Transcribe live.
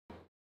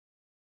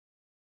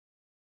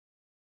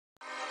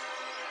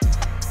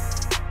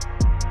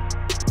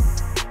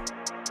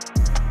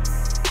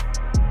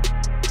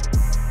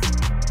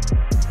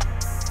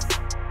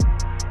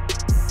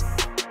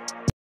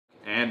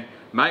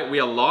Mate,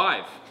 we are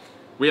live.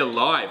 We are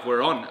live,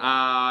 we're on.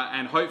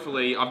 And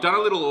hopefully, I've done a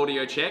little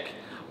audio check,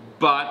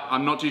 but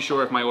I'm not too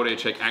sure if my audio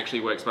check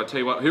actually works. But I'll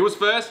tell you what, who was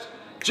first?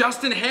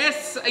 Justin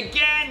Hess,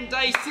 again,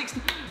 day 6.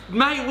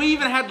 Mate, we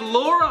even had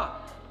Laura.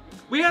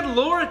 We had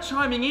Laura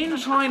chiming in,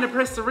 trying to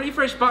press the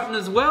refresh button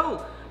as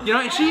well. You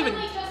know, and she even...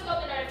 just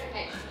got the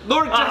notification.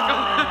 Laura just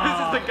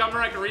got... This is the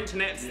Gummaraka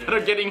internets that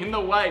are getting in the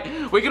way.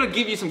 We're going to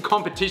give you some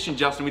competition,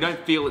 Justin. We don't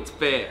feel it's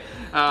fair.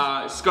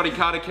 Scotty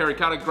Carter, Kerry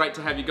Carter, great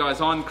to have you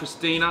guys on.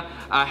 Christina,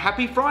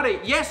 happy Friday.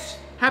 Yes,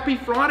 happy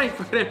Friday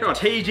for everyone.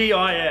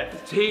 TGIF.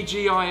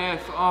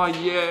 TGIF, oh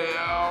yeah.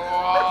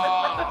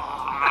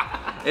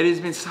 It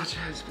has been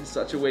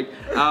such a week.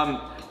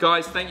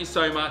 Guys, thank you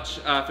so much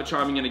for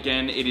chiming in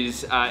again. It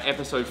is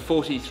episode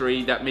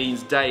 43. That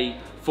means day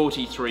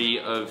 43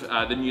 of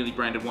the newly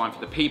branded Wine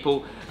for the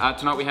People.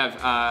 Tonight we have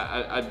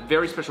a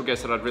very special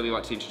guest that I'd really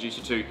like to introduce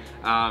you to.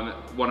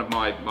 One of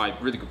my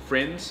really good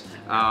friends,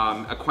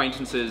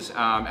 acquaintances,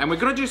 and we're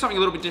going to do something a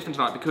little bit different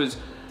tonight because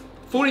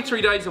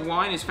 43 days of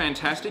wine is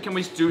fantastic, and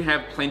we do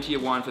have plenty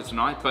of wine for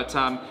tonight, but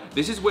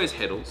this is Wes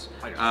Heddles,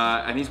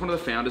 and he's one of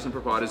the founders and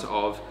providers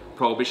of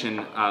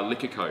Prohibition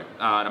Liquor Co.,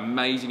 an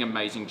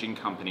amazing gin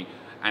company.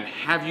 And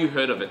have you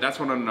heard of it? That's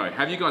what I want to know.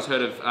 Have you guys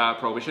heard of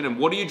Prohibition, and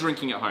what are you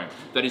drinking at home?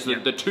 That is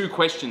the two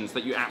questions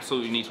that you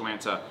absolutely need to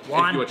answer.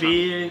 Wine,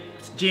 beer,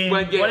 gin,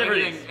 well, yeah, whatever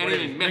anything, it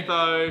is. anything.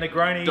 Metho.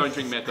 Negronis. Don't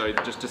drink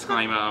Metho, just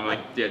disclaimer. I'm like,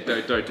 yeah,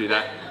 don't do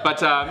that. But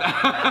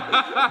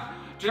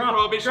drink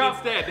Prohibition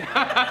instead.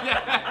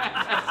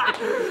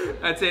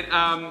 That's it.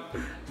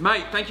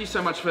 Mate, thank you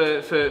so much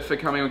for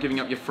coming on, giving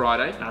up your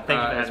Friday thank you for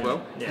as well.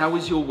 me. Yeah. How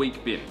has your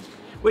week been?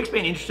 Week's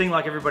been interesting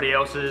like everybody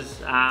else's.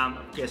 I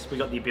guess we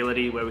got the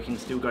ability where we can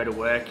still go to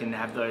work and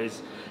have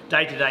those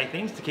day-to-day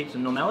things to keep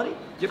some normality,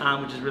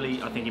 which is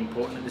really, I think,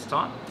 important at this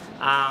time.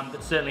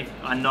 But certainly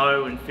I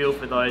know and feel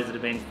for those that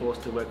have been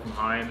forced to work from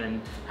home and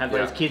have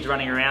those kids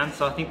running around.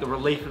 So I think the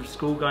relief of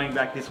school going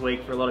back this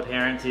week for a lot of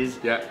parents is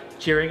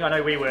cheering. I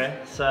know we were,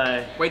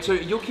 so. Wait, so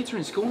your kids are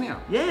in school now?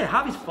 Yeah,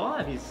 Harvey's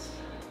 5. It's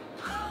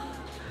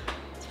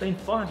been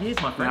 5 years,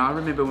 my friend. Man, I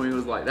remember when he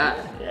was like that.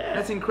 Yeah.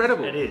 That's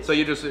incredible. It is. So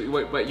you just,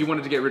 wait, you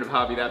wanted to get rid of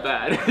Harvey that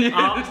bad?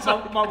 My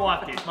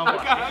wife did, my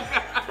wife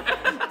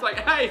did. It's like,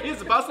 hey, here's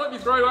the bus, let me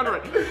throw you under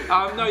it.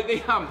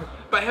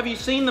 But have you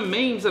seen the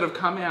memes that have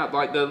come out,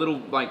 like the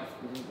little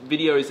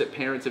videos that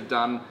parents have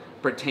done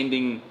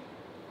pretending,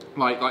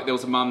 like there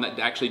was a mum that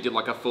actually did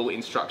like a full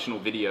instructional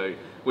video,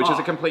 which is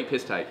a complete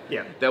piss take.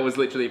 Yeah. That was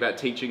literally about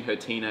teaching her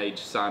teenage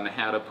son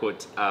how to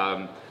put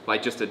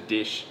like just a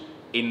dish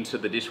into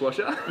the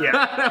dishwasher.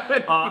 Yeah.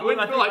 It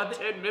went for like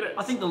 10 minutes.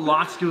 I think the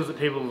life skills that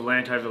people have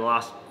learnt over the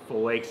last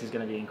 4 weeks is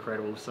going to be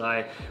incredible.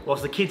 So,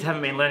 whilst the kids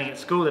haven't been learning at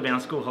school, they've been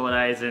on school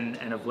holidays and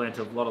have learnt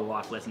a lot of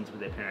life lessons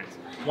with their parents.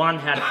 One,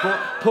 how to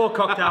pour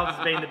cocktails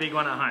has been the big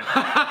one at home.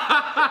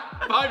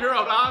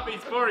 5-year-old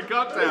Harvey's pouring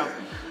cocktails.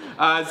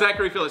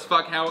 Zachary Phillips,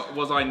 fuck, how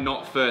was I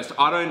not first?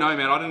 I don't know,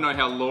 man. I don't know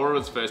how Laura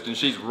was first, and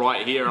she's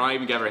right here. I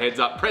even gave her a heads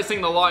up.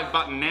 Pressing the live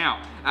button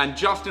now. And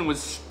Justin was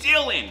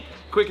still in.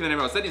 Quicker than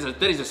everyone else.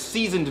 That is a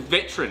seasoned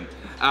veteran.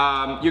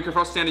 Yucca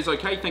Frost sound is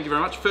okay, thank you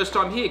very much. First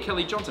time here,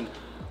 Kelly Johnson.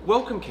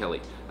 Welcome, Kelly.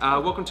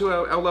 Welcome to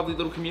our lovely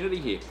little community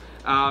here.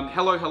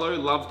 Hello,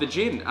 love the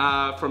gin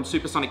from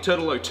Supersonic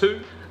Turtle 02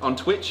 on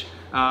Twitch.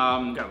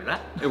 Go with that.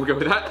 We'll go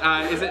with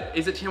that.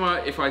 Is it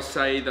humor if I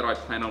say that I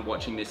plan on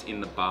watching this in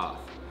the bath?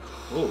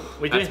 Oh,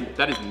 we do.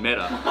 That is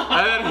meta.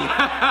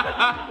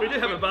 We do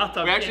have a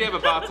bathtub. We actually have a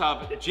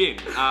bathtub gin,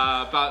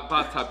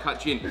 bathtub cut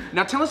gin.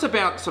 Now tell us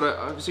about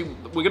obviously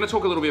we're going to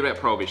talk a little bit about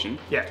Prohibition.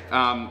 Yeah.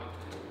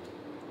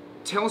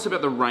 Tell us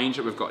about the range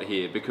that we've got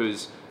here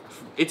because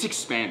it's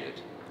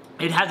expanded.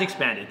 It has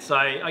expanded. So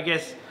I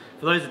guess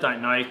for those that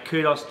don't know,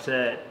 kudos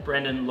to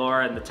Brendan,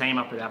 Laura, and the team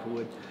up at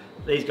Applewood.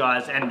 These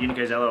guys and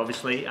Unico Zeller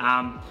obviously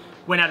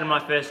went out and my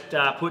first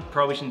put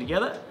Prohibition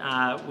together.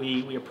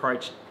 We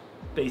approached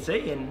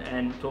BC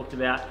and talked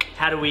about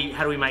how do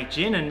we make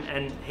gin,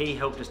 and he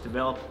helped us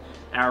develop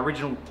our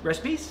original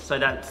recipes. So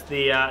that's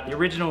the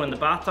original and the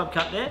bathtub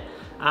cut there,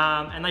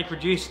 and they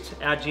produced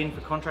our gin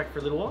for contract for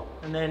a little while,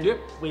 and then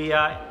we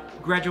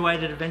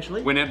graduated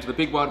eventually. Went out into the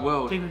big wide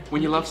world.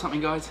 When you love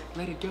something, guys,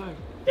 let it go.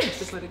 Yes.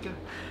 Just let it go.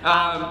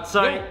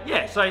 So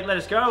let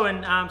us go,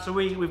 and so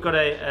we've got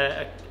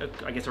I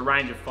guess a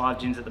range of 5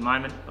 gins at the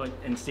moment,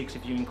 and 6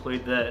 if you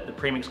include the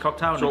premix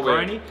cocktail and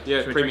Negroni.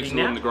 Yeah, premix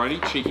and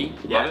Negroni, cheeky,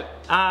 love it.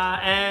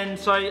 And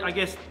so I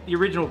guess the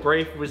original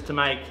brief was to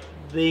make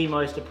the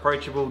most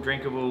approachable,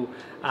 drinkable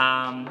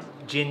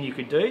gin you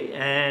could do,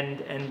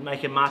 and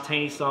make a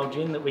martini style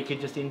gin that we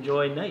could just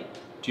enjoy neat.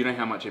 Do you know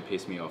how much it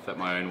pissed me off that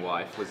my own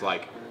wife was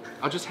like,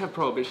 I'll just have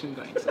Prohibition,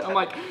 thanks. I'm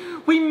like,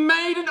 we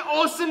made an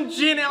awesome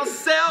gin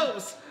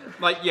ourselves.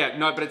 Like, yeah,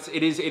 no, but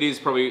it is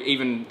probably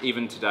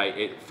even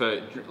today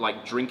for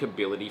like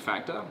drinkability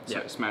factor.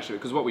 So smash it,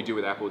 because what we do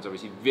with Applewood is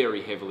obviously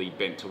very heavily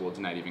bent towards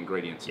native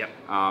ingredients. Yep.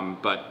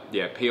 But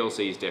yeah,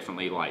 PLC is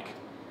definitely like,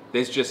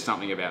 there's just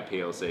something about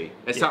PLC.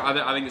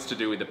 I think it's to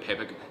do with the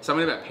pepper,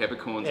 something about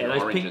peppercorns and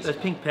oranges. Those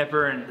pink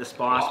pepper and the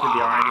spice with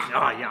the oranges.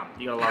 Oh, yum,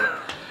 you gotta love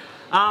it.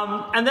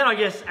 And then I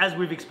guess as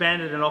we've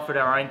expanded and offered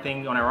our own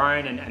thing on our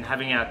own and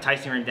having our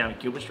tasting room down at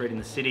Gilbert Street in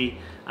the city,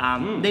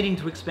 needing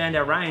to expand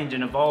our range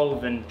and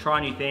evolve and try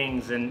new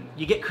things, and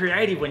you get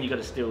creative when you got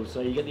a still,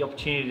 so you get the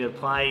opportunity to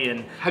play.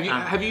 And I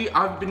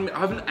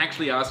haven't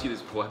actually asked you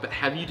this before, but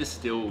have you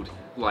distilled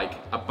like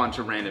a bunch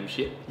of random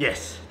shit?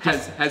 Yes.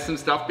 Has some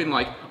stuff been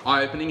like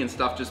eye-opening and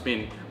stuff just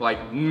been like,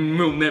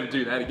 we'll never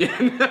do that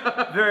again?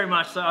 Very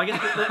much so. I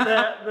guess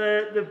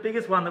the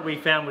biggest one that we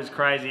found was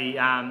crazy,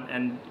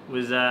 and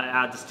was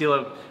our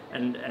distiller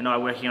and I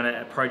working on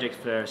a project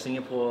for a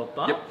Singapore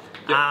bar. Yep.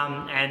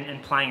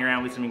 And playing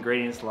around with some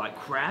ingredients like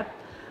crab.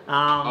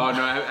 Oh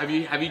no,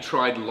 have you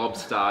tried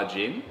lobster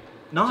gin?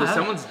 No. So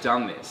someone's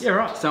done this. Yeah,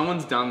 right.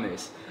 Someone's done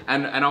this.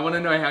 And I want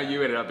to know how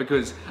you ended up,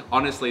 because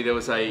honestly there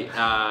was a,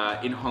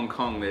 in Hong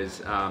Kong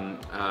there's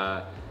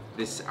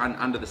this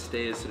under the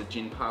stairs sort of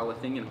gin parlour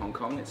thing in Hong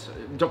Kong. It's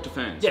Dr.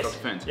 Fern's. Yes. Dr.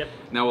 Fern's. Yep.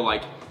 And they were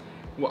like,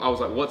 I was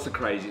like, what's the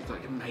craziest? It's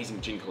like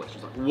amazing gin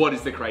collection. It's like, what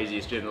is the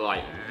craziest gin? They're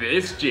like,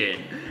 this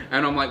gin.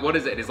 And I'm like, what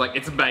is it? It's like,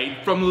 it's made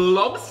from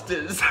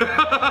lobsters.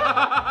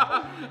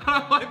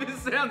 I'm like,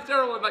 this sounds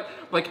terrible. I'm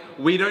like,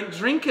 we don't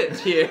drink it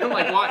here. I'm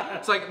like, why?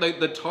 It's like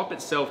the top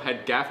itself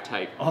had gaff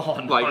tape.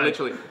 Oh, no. Like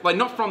literally, like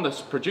not from the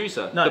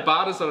producer. No. The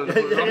bar decided to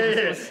put it on.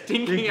 It was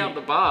stinking out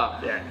the bar.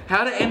 Yeah.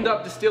 How to end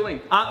up distilling?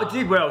 It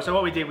did well. So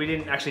what we did, we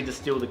didn't actually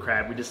distill the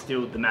crab, we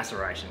distilled the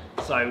maceration.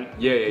 So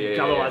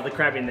otherwise the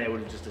crab in there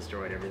would have just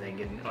destroyed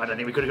everything, and I don't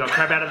think we could have got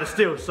crab out of the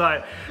still.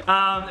 So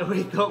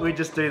we thought we'd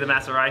just do the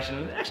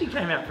maceration. It actually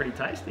came out pretty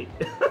tasty.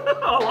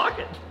 I like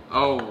it.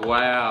 Oh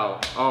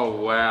wow! Oh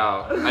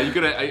wow! Are you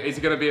gonna? Is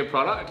it gonna be a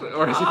product,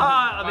 or is it?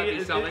 I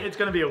think it's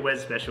gonna be a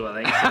Wes special.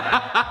 I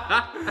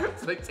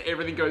think. So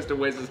everything goes to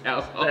Wes's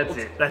household. That's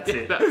it. That's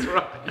it. That's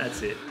right.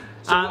 That's it.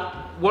 So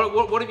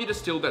what have you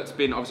distilled that's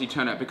been obviously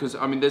turned out? Because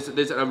I mean,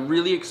 there's a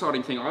really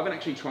exciting thing. I haven't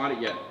actually tried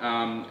it yet.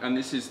 And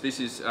this is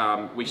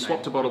we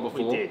swapped a bottle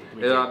before. We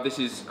did. This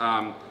is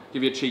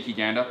give you a cheeky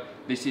gander.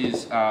 This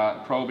is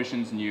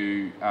Prohibition's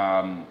new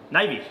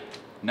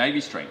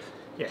Navy strength.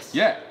 Yes.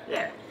 Yeah.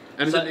 Yeah.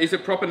 And is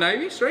it proper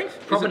Navy strength?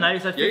 Proper Navy,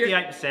 so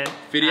 58%.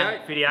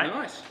 58? 58.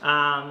 Nice.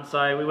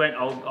 So we went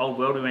old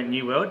world, we went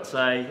new world. So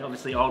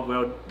obviously old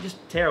world, just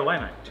tear away,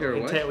 mate. Tear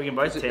away? We can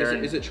both tear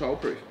it. Is it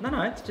childproof?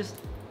 No, it's just...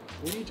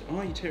 What do you do?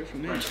 Oh, you tear it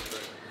from there.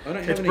 I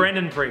don't have it's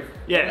Brendan proof.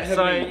 Yeah, I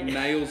don't have any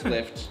nails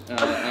left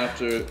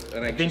after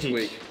an anxious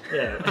week.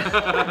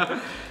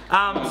 Yeah.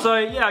 So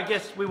yeah, I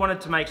guess we wanted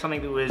to make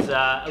something that was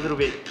a little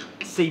bit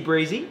sea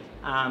breezy.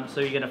 So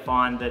you're going to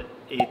find that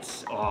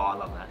it's... Oh, I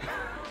love that.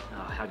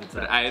 Oh, how good's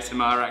that?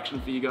 ASMR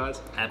action for you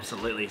guys?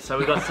 Absolutely. So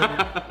we've got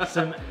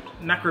some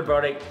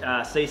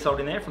macrobiotic sea salt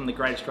in there from the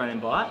Great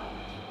Australian Bight.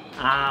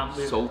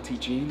 Salty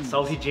gin.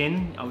 Salty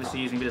gin, obviously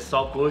using a bit of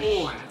salt bush.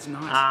 Oh, that's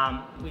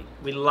nice.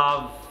 We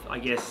love, I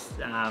guess,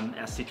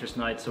 our citrus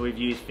notes. So we've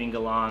used finger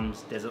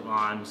limes, desert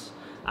limes,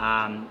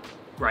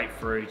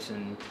 grapefruit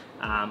and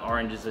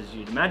oranges, as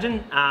you'd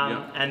imagine.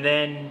 And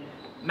then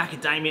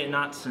macadamia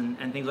nuts and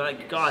things like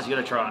that. Guys, you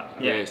got to try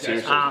it. Yeah,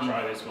 seriously.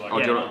 Try this for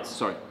like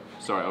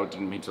Sorry, I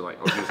didn't mean to I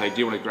was going to say,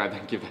 do you want to grab that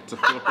and give that to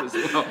Laura as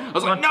well? I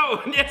was like,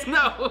 no, yes,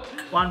 no.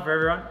 One for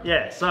everyone.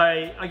 Yeah, so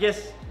I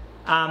guess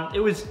it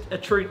was a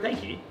true,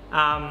 thank you.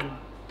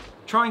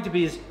 Trying to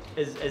be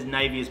as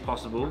navy as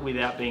possible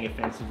without being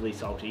offensively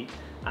salty.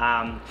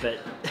 But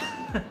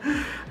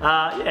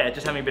yeah,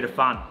 just having a bit of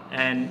fun.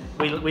 And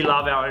we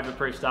love our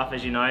overproof stuff,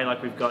 as you know,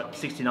 like we've got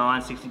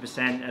 69,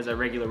 60% as a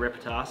regular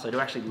repertoire. So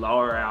to actually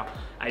lower our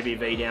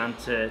ABV down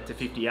to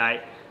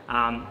 58,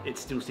 it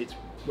still sits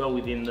well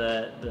within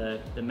the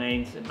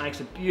means. It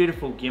makes a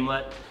beautiful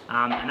gimlet,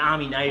 an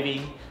Army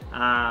Navy,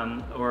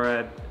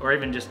 or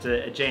even just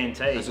a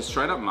G&T. As a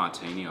straight up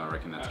martini, I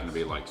reckon that's going to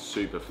be like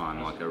super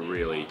fun, like a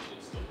really...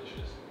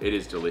 It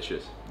is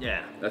delicious.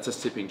 Yeah. That's a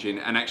sipping gin.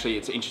 And actually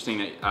it's interesting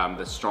that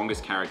the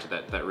strongest character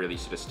that really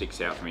sort of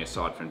sticks out for me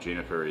aside from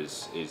juniper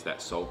is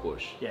that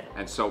saltbush. Yeah.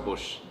 And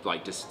saltbush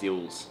like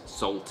distills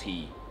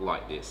salty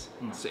like this.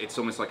 It's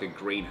almost like a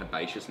green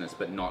herbaceousness,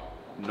 but not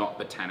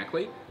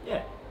botanically.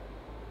 Yeah.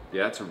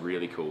 Yeah, that's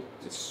really cool.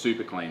 It's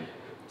super clean.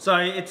 So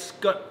it's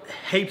got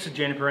heaps of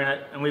juniper in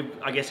it, and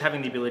I guess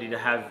having the ability to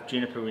have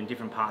juniper in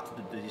different parts of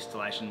the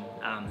distillation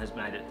has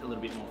made it a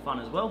little bit more fun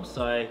as well.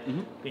 So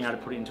being able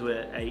to put it into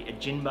a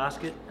gin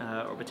basket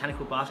or a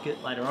botanical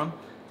basket later on.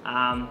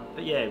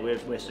 But yeah,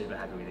 we're super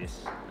happy with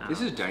this. This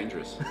is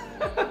dangerous.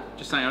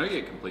 Just saying, I don't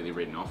get completely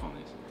written off on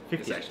this.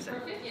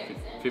 58%.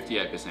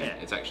 58%. Yeah.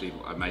 It's actually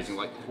amazing.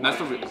 Like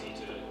that's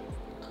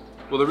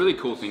well, the really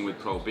cool thing with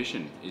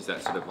Prohibition is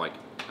that sort of like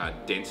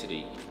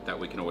density that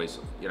we can always,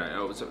 you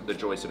know, it was the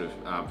joy sort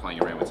of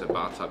playing around with a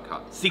bathtub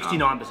cut.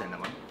 69% that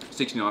one.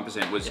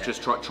 69% was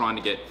just trying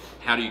to get,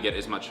 how do you get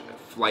as much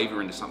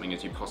flavour into something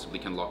as you possibly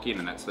can lock in,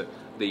 and that's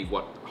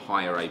what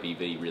higher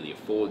ABV really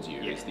affords you,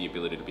 is the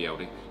ability to be able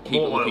to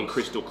keep it looking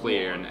crystal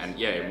clear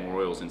and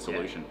more oils in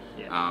solution.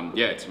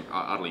 Yeah, it's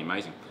utterly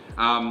amazing.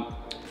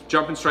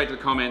 Jumping straight to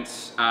the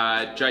comments,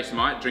 Jason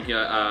Might drinking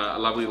a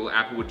lovely little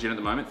applewood gin at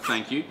the moment.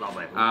 Thank you.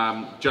 Lovely.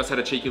 Just had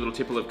a cheeky little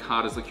tipple of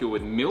Carter's liqueur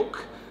with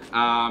milk.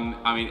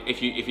 I mean,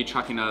 if you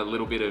chuck in a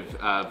little bit of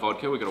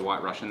vodka, we've got a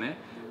White Russian there.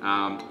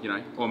 You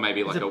know, or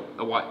maybe like a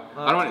white.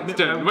 I don't want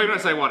to. We're going to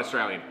say White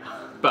Australian,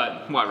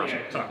 but White Russian.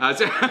 Yeah,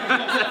 so,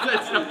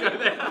 let's not go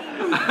there.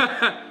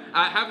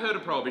 I have heard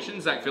of Prohibition,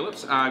 Zach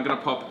Phillips. I'm going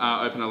to pop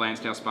open a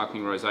Lansdowne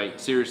Sparkling Rosé.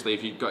 Seriously,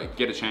 if you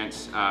get a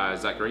chance,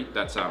 Zachary,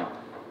 that's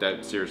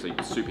seriously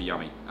super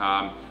yummy.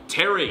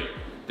 Terry,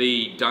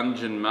 the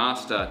Dungeon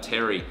Master,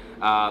 Terry.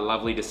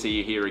 Lovely to see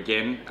you here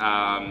again.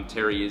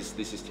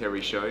 This is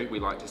Terry's show, we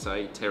like to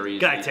say. Terry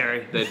is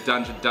Terry. The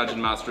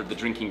Dungeon Master of the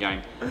drinking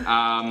game.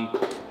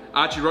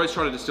 Archie Rose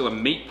tried to distill a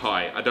meat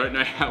pie. I don't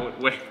know how it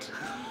went.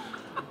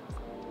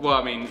 Well,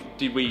 I mean,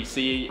 did we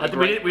see a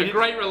great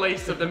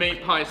release of the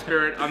meat pie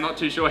spirit? I'm not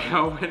too sure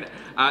how it went.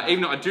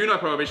 Even though I do know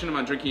Prohibition,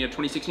 I'm drinking a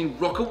 2016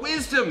 Rock of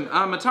Wisdom.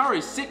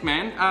 Matari's sick,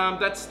 man.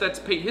 That's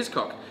Pete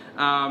Hiscock.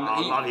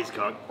 I love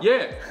Hiscock.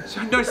 Yeah.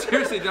 So, no,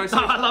 seriously. No, seriously.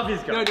 I love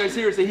Hiscock. No,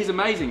 seriously. He's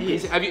amazing.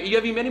 Have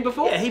you met him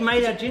before? Yeah, he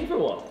made our gin for a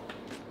while.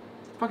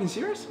 Fucking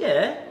serious?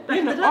 Yeah.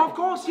 Oh, of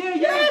course. Yeah.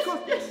 Yes, of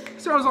course. yes.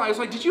 So I was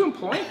like, did you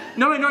employ him?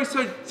 No.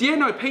 So yeah,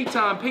 no. Pete's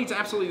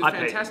absolutely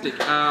fantastic.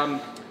 I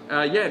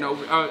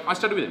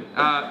studied with him.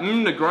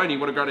 Negroni,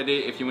 what a great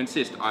idea. If you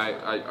insist,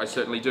 I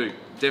certainly do.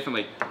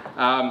 Definitely.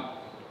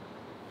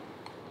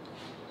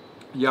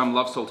 Yum,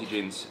 love salty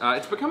gins.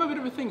 It's become a bit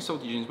of a thing,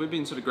 salty gins. We've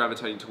been sort of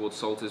gravitating towards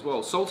salt as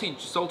well. Salty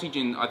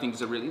gin, I think,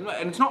 is a really,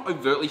 and it's not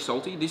overtly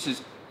salty.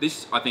 This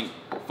I think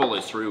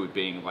follows through with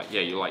being like,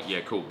 yeah, you're like,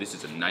 yeah, cool. This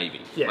is a navy.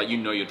 Yeah. Like, you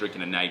know, you're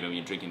drinking a navy when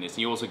you're drinking this, and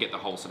you also get the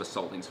whole sort of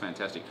salt thing. It's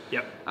fantastic.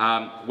 Yep.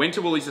 Went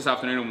to Woolies this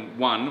afternoon, and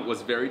one,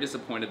 was very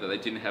disappointed that they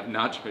didn't have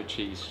nacho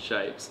cheese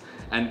shapes,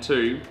 and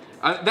two,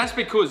 that's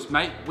because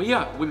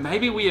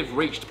maybe we have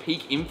reached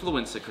peak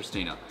influencer,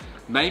 Christina.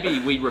 Maybe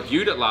we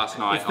reviewed it last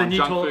night on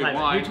Junk Food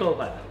Wine,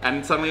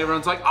 and suddenly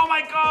everyone's like, oh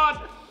my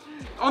god!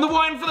 On the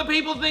Wine for the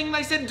People thing,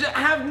 they said to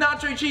have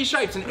nacho cheese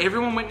shapes, and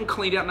everyone went and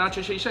cleaned out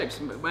nacho cheese shapes.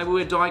 Maybe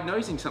we're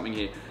diagnosing something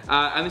here.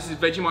 And this is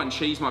Vegemite and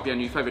cheese might be our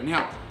new favorite.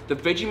 Now, the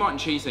Vegemite and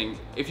cheese thing,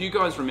 if you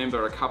guys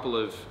remember it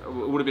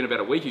would have been about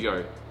a week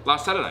ago,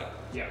 last Saturday.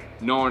 Yeah.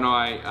 Noah and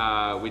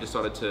I, we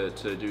decided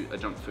to do a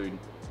Junk Food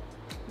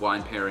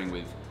Wine pairing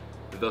with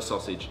the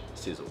sausage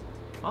sizzle.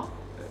 Oh.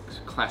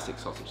 Classic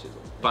sausage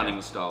sizzle.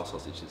 Bunnings style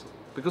sausage sizzle.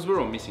 Because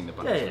we're all missing the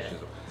Bunnings sausage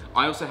sizzle.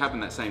 I also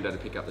happened that same day to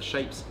pick up the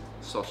Shapes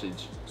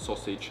sausage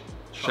sizzle.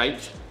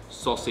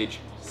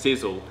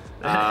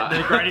 The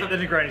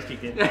Negroni's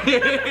kicked in.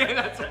 Yeah,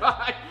 that's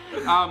right.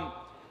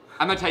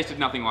 And they tasted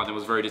nothing like them. It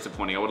was very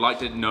disappointing. I would like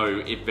to know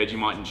if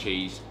Vegemite and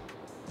cheese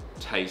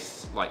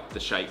tastes like the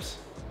Shapes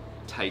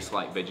taste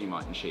like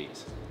Vegemite and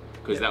cheese.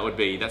 Because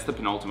that's the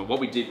penultimate. What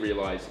we did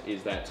realize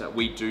is that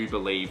we do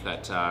believe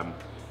that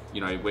you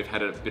know, we've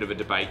had a bit of a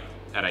debate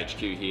at HQ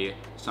here.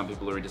 Some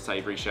people are into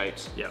savory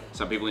shapes. Yep.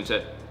 Some people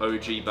into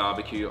OG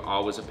barbecue. I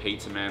was a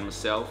pizza man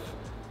myself,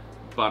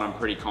 but I'm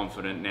pretty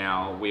confident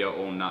now we are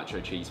all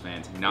nacho cheese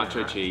fans.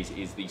 Nacho cheese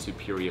is the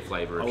superior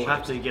flavor of We'll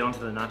have to get onto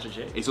the nacho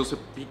cheese. It's also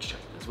big shape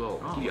as well.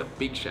 Give you a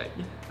big shape.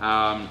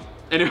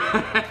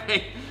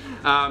 Anyway,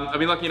 I've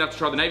been lucky enough to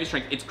try the Navy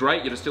Strength. It's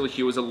great. Your distiller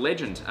Hugh is a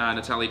legend.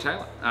 Natalia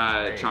Taylor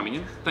chiming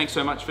in. Thanks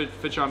so much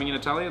for chiming in,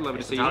 Natalia. Love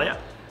to see you.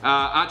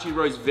 Archie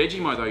Rose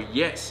Vegemite though,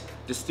 yes,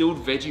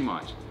 distilled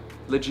Vegemite,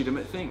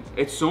 legitimate thing.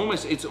 It's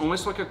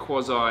almost like a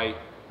quasi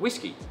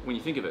whiskey when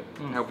you think of it.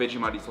 How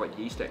Vegemite is like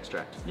yeast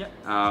extract. Yeah.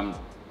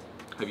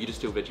 Have you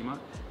distilled Vegemite?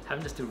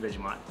 Haven't distilled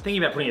Vegemite.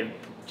 Thinking about putting a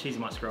cheesy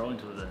might scroll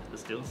into the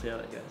still, see how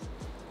that goes.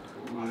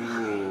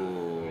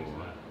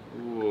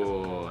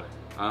 Ooh.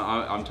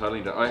 I'm totally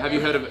into it. Have you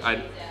heard of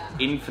an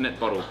infinite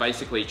bottle?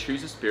 Basically,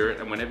 choose a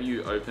spirit, and whenever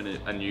you open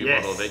a new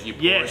bottle of it, you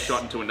pour a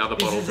shot into another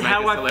bottle. This is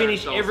how I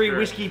finish every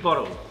whiskey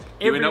bottle.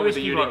 You end up with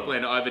a unique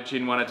blend, either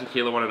gin one, a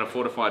tequila one, and a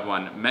fortified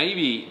one.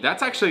 Maybe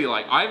that's actually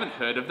like, I haven't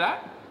heard of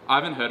that.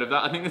 I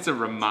think that's a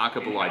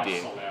remarkable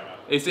idea. Solera.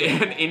 It's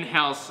an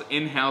in-house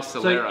Solera.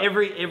 So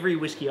every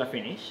whiskey I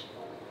finish,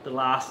 the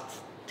last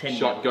 10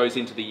 shot goes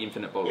into the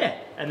infinite bottle. Yeah,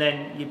 and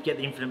then you get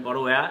the infinite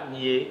bottle out, and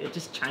it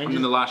just changes. And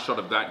then the last shot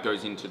of that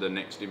goes into the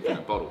next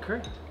infinite bottle.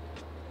 Correct.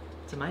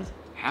 It's amazing.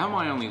 How am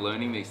I only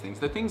learning these things?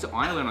 The things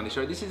I learn on this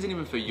show, this isn't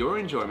even for your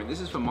enjoyment.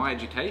 This is for my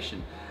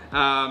education.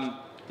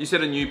 You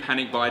said a new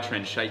panic buy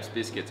trend, Shapes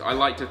biscuits. I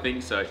like to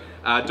think so.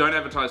 Don't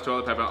advertise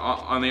toilet paper.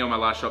 Only on my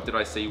last shop did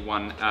I see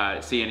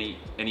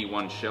any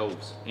one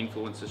shelves.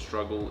 Influencer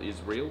struggle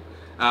is real.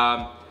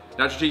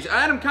 Nacho cheese,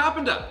 Adam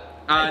Carpenter.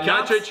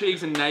 Nacho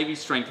cheese and Navy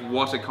Strength,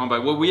 what a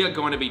combo. Well, we are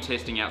going to be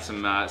testing out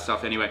some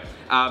stuff anyway.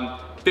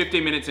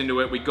 15 minutes into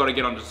it, we've got to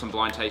get onto some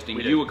blind tasting.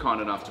 You were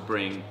kind enough to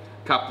bring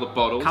couple of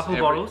bottles.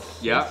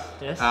 Yeah.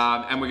 Yes.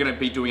 And we're going to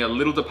be doing a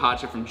little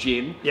departure from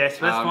gin. Yes,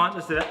 that's fine.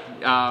 Let's do that.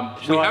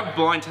 We have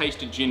blind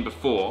tasted gin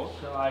before.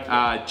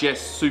 Jess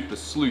Super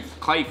Sleuth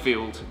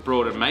Clayfield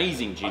brought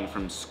amazing gin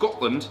from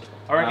Scotland.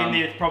 I reckon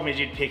the problem is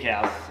you'd pick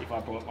ours if I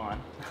brought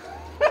mine.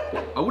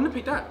 I wouldn't have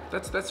picked that.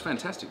 That's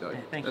fantastic though.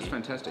 Thank That's you.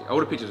 fantastic. I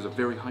would have picked it as a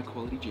very high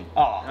quality gin.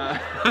 Oh,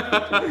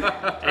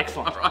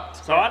 excellent. All right.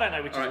 So I don't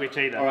know which is which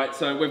either. All right,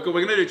 so we're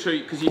going to do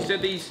two, because you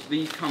said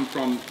these come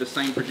from the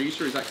same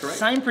producer, is that correct?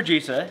 Same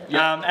producer.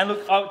 Yeah. And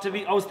look,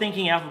 I was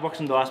thinking Alpha Box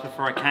and Dice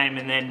before I came,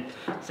 and then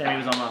Sammy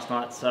was on last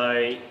night,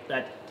 so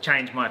that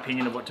changed my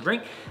opinion of what to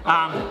bring.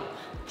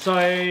 So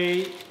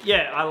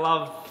yeah, I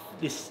love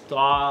this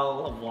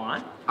style of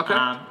wine. Okay.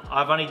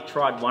 I've only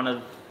tried one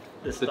of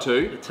the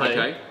two? The two.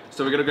 Okay.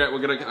 So we're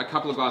gonna a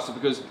couple of glasses,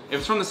 because if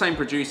it's from the same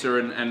producer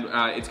and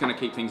it's gonna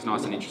keep things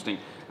nice and interesting.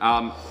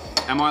 Am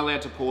I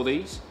allowed to pour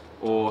these,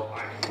 or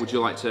would you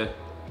like to?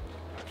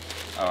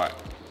 All right.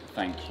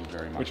 Thank you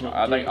very much. Which one?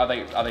 Are they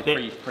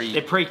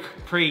They're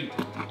pre-opened?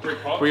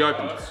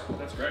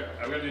 That's great.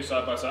 Are we gonna do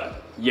side by side?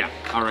 Yeah,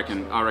 I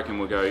reckon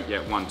we'll go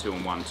 1, 2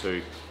 and 1,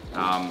 2.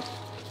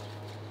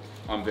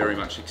 I'm very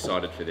much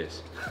excited for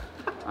this.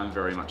 I'm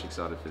very much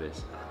excited for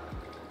this.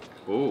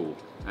 Ooh,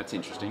 that's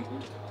interesting.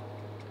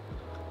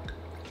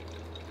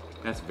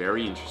 That's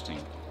very interesting.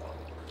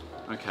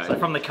 Okay. So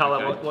from the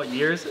colour, okay. what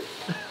year is it?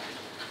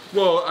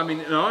 Well, I mean,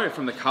 no,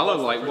 from the colour,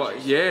 like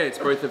what? Yeah, it's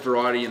both the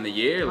variety and the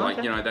year. Like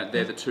Okay. you know, that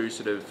they're the two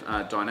sort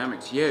of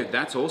dynamics. Yeah,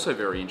 that's also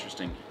very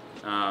interesting.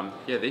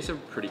 Yeah, these are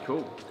pretty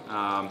cool.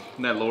 Now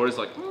Laura's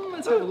like,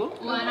 let's have a look.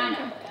 Well, and I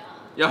know.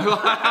 Yeah.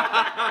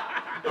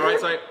 All right,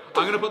 so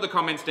I'm gonna put the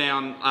comments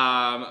down.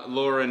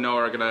 Laura and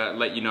Noah are gonna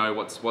let you know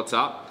what's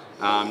up.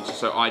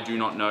 So I do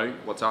not know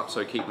what's up,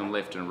 so keep them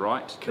left and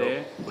right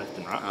there. Left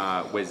and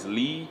right.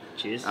 Wesley.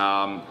 Cheers.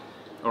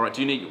 All right,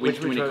 do we need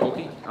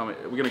corky?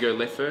 We're gonna go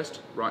left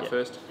first, right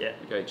first? Yeah.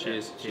 Okay,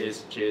 cheers, Yeah.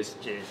 cheers, cheers.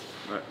 Cheers.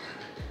 Right.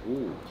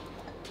 Ooh.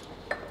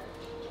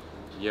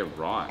 Yeah,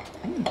 right.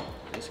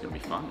 This is gonna be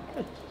fun.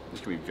 This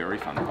is gonna be very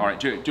fun. All right,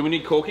 do we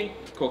need corky?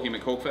 Corky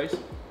McCorkface?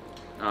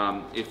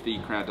 If the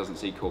crowd doesn't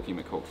see Corky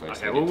McCorkface.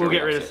 Okay, we'll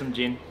get rid of some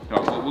gin. No,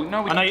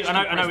 no, we I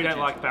can know we the don't gin.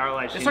 like barrel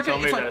aged gin, It's like, so I'll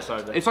move that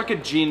aside. it's like a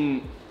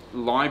gin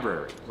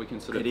library. We can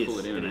sort of pull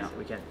it in and out.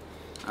 We can.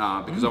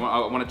 Because I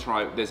want to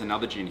try. There's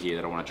another gin here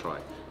that I want to try.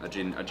 A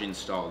gin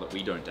style that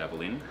we don't dabble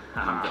in.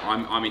 That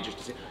I'm interested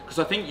to see, because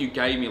I think you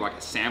gave me like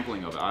a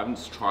sampling of it. I haven't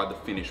just tried the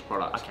finished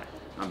product. Okay.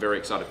 I'm very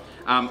excited.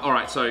 All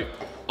right, so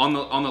on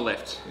the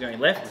left. You're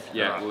going left?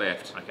 Yeah, Right.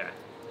 left. Okay.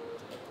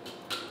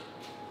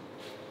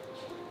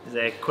 Is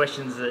there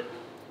questions that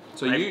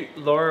So you.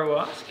 Laura will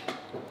ask?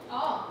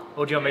 Oh.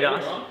 Or do you want me to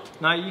ask?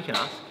 No, you can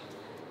ask.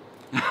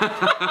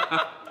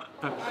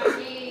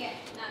 Okay.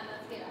 No,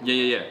 that's good.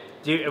 Yeah.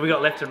 Have we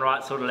got left and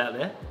right sorted out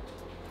there?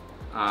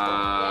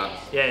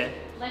 Yeah.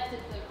 Left is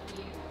the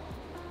view.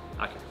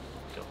 Okay,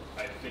 cool.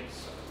 I think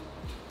so.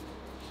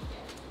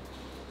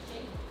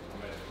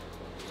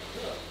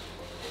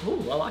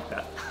 Okay. Ooh, I like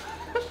that.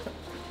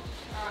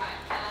 Alright,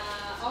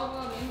 I'll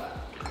remember.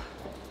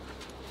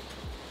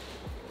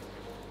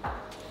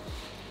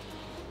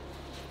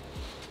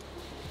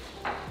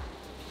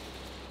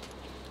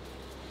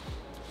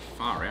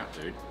 Far out,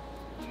 dude.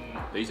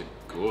 These are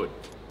good.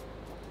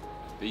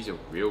 These are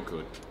real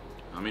good.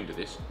 I'm into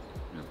this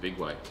in a big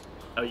way.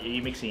 Oh, are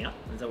you mixing up?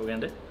 Is that what we're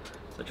going to do?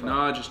 So try.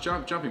 No, just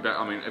jumping back.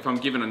 I mean, if I'm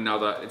given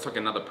another, it's like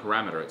another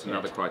parameter. It's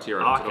another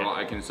criteria. Oh, Sort of okay.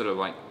 like, I can sort of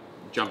like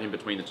jump in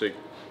between the two.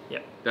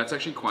 Yep. That's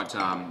actually quite.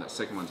 That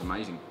second one's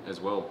amazing as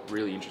well.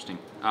 Really interesting.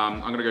 I'm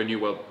gonna go New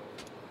World.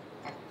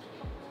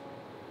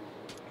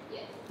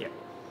 Yes. Yep.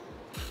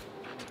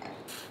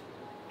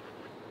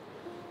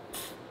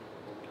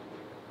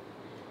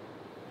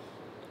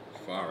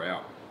 Far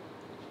out.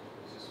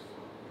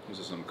 This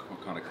is some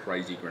kind of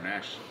crazy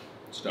Grenache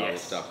style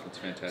Yes. stuff. It's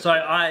fantastic. So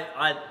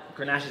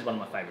Grenache is one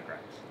of my favourite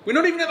grapes. We're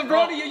not even at the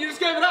variety yet. You just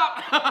gave it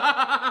up.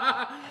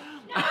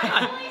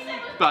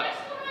 But.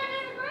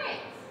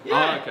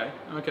 Yeah.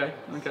 Oh, okay.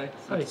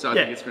 Sorry. So I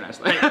Yeah. think it's Grenache.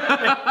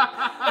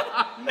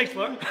 Thanks,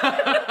 Laura.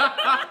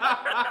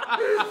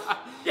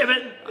 Yeah,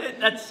 but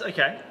that's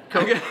okay.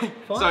 Cool. Okay.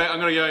 Fine. So I'm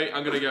gonna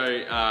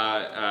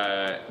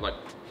go like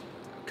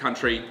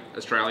country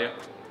Australia.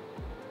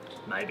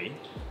 Maybe.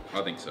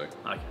 I think so.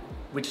 Okay.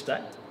 Which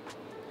state?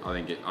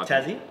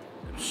 Tassie.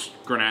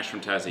 Grenache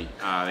from Tassie.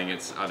 I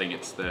think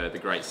it's the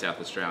great South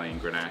Australian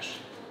Grenache.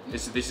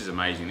 This is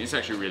amazing. This is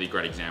actually a really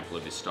great example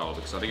of this style,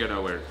 because I think I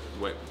know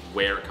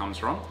where it comes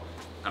from,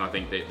 and I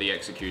think that the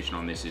execution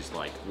on this is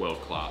like world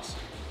class.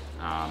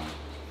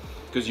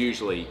 Because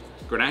usually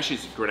Grenache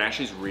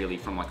is really,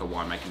 from like a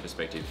winemaking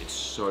perspective, it's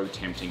so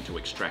tempting to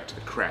extract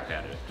the crap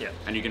out of it. Yeah.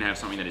 And you can have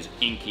something that is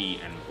inky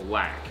and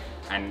black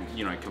and,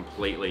 you know,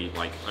 completely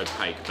like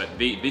opaque. But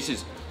this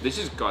is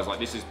guys, like,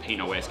 this is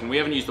Pinot-esque, and we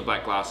haven't used the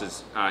black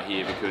glasses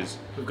here because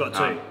We've got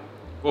two.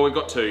 Well, we've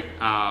got two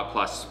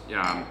plus you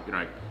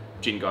know,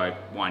 gin guy,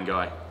 wine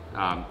guy.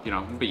 You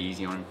know, be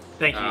easy on him.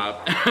 Thank you.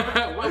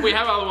 Well, we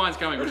have other wines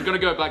coming, but we're gonna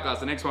go black glass.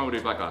 The next one we'll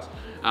do black glass.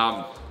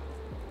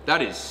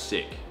 That is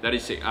sick. That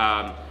is sick.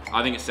 I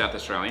think it's South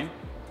Australian.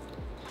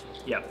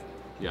 Yep.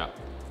 Yeah.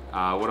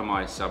 What are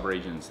my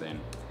sub-regions then?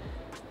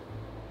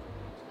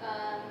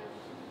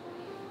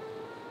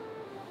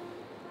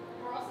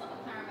 Ross,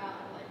 Paramount,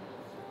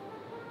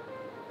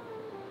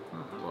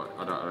 What?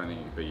 I don't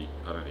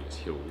think it's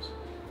hills.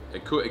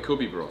 It could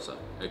be Barossa.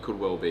 It could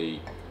well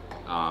be.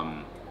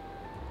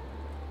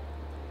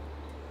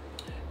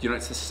 You know,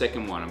 it's the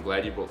second one. I'm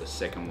glad you brought the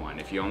second wine.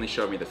 If you only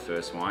showed me the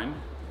first wine,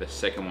 the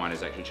second wine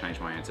has actually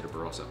changed my answer to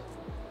Barossa.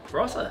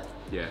 Barossa?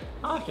 Yeah.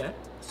 Oh, okay.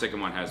 The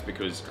second one has,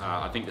 because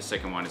I think the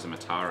second one is a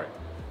Mataro.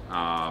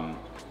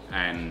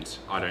 And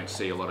I don't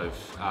see a lot of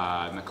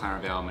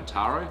McLaren Vale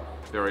Mataro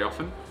very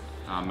often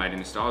made in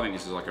this style. I think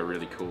this is like a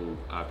really cool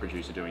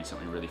producer doing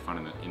something really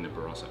fun in the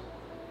Barossa.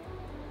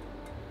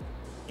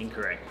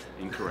 Incorrect.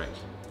 Incorrect.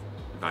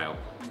 Vale.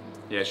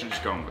 Yeah, I should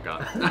just go on my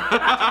gut.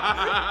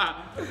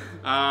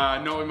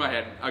 Not in my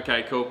head.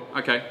 Okay, cool.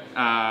 Okay,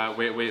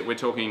 we're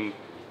talking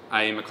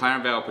a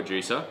McLaren Vale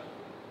producer.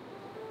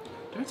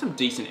 Doing some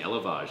decent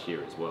elevage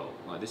here as well.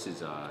 Like this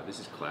is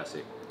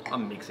classic.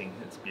 I'm mixing.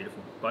 It's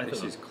beautiful. Both This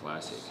of them. is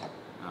classic.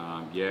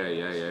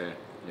 Yeah.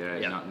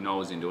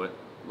 Noah's into it.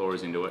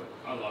 Laura's into it.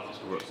 I love this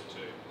producer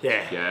too.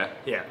 Yeah. Yeah.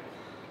 Yeah.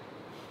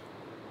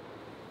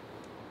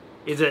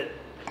 Is it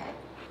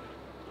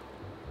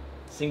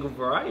single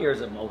variety or is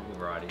it multiple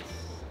varieties?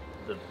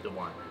 The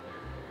one.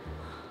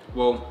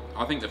 Well,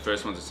 I think the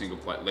first one's a single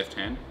plate. Left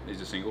hand is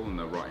a single, and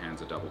the right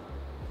hand's a double.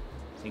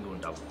 Single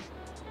and double.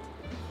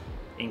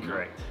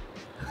 Incorrect.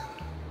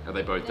 Are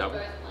they both They're double?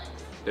 both blends.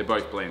 They're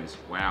both blends.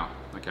 Wow.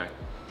 Okay.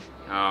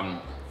 So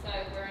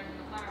we're in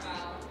McLaren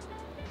Vale,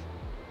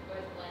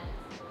 both blends.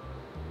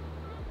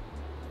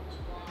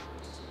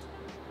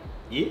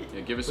 Yeah.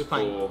 Yeah. Give us We're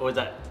playing, four. or is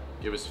that?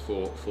 Give us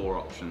four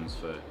options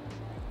for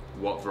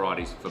what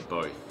varieties for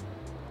both.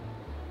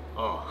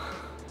 Oh.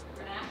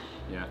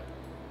 Grenache, Yeah.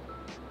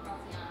 Graziano,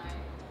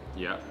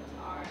 Yeah.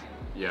 Taro,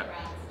 Yeah. Shiraz,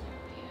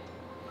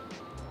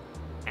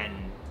 Tempranillo.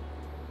 And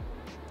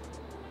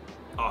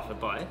oh, for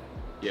both.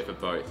 Yeah, for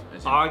both.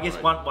 As in Oh, I guess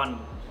both. one.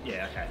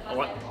 Yeah. Okay. Did I I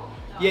want- say wrong?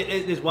 No. Yeah,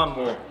 there's one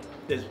more.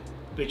 There's,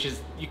 which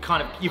is you've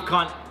kind of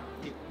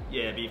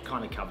yeah, but you've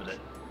kind of covered it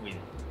with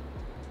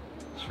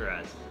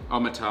Shiraz. Oh,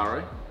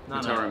 Mataro. No,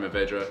 Mataro, no.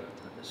 Movedra.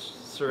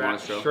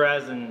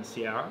 Shiraz and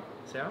Syrah.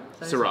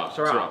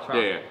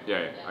 Syrah.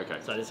 Yeah. Okay.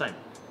 So the same.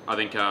 I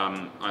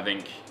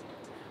think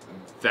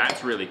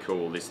that's really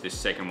cool. This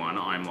second one,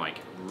 I'm like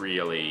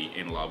really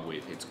in love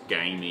with. It's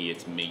gamey,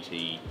 it's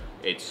meaty,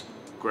 it's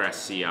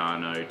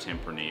Graziano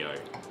Tempranillo.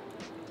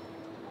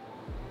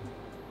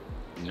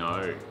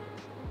 No.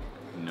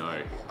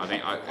 I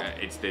think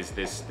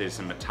there's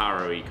some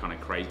Mataro-y kind of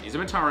crazy. Is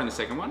it Mataro in the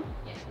second one?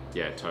 Yeah.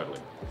 Yeah, totally.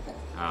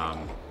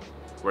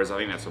 Whereas I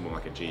think that's more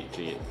like a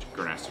Grenache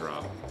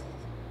Syrah.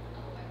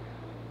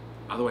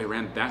 Other way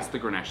around, that's the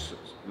Grenache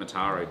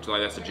Mataro.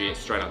 Like that's a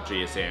straight up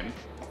GSM.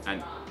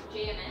 And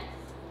GMS.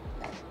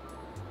 Which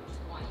is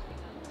why you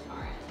picked up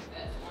Taro as the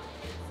first one.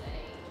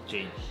 It's a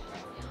G.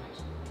 Graziano.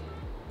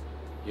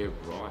 yeah,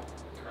 right.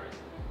 Correct.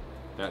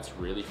 That's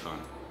really fun.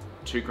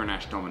 Two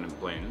Grenache dominant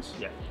blends.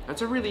 Yeah.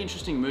 That's a really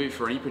interesting move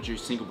for any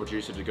single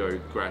producer to go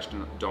Grenache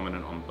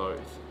dominant on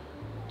both.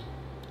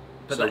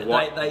 But So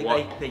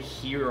they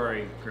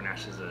hero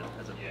Grenache as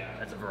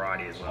a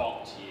variety as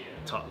well.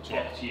 Top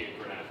tier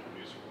Grenache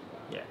producer.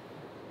 Yeah.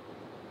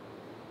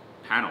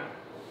 Panel.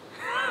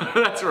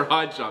 That's where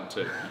I jumped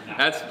to.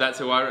 That's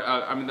who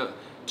I mean the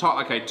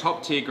top. Okay,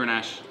 top tier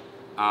Grenache.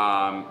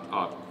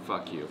 Oh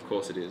fuck you. Of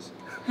course it is.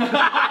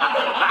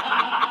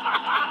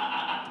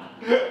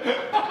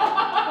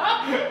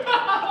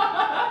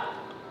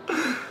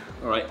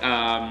 All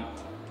right.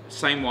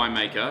 Same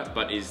winemaker,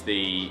 but is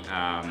the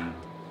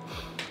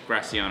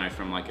Graziano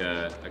from like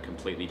a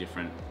completely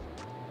different.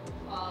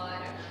 Oh, I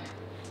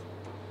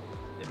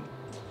don't know.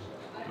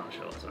 I'm not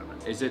sure. Sorry, man.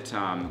 Is it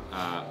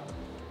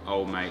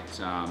old mate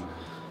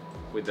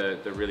with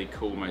the really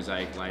cool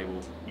mosaic label?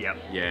 Yep.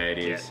 Yeah, it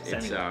is.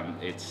 Yeah,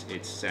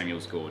 It's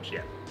Samuel's Gorge.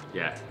 Yeah.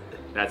 Yeah,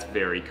 that's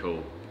very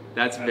cool.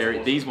 That's very.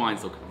 awesome. These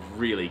wines look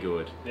really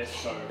good. They're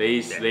so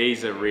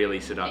These are really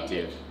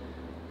seductive.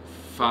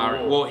 Far.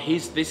 Oh. Well,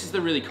 this is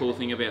the really cool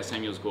thing about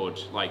Samuel's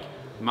Gorge. Like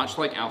much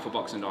like Alpha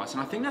Box and Dice,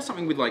 and I think that's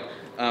something with like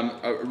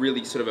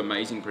really sort of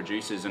amazing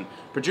producers and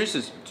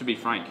producers. To be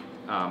frank.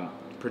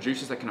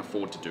 Producers that can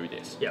afford to do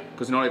this. Yeah.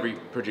 Because not every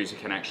producer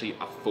can actually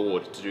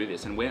afford to do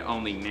this, and we're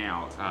only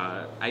now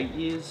 8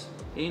 years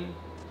in,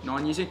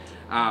 9 years in,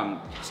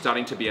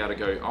 starting to be able to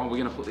go, oh, we're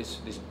going to put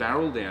this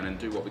barrel down and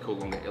do what we call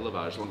longer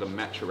élevage, longer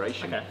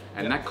maturation, Okay.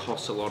 and that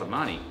costs a lot of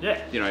money. Yeah.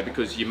 You know,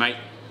 because you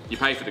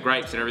pay for the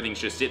grapes and everything's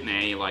just sitting there,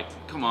 and you're like,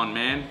 come on,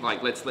 man,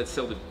 like let's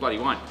sell the bloody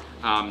wine.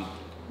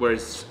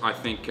 Whereas I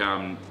think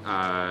guys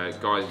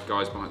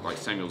behind like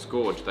Samuel's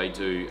Gorge, they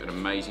do an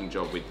amazing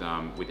job with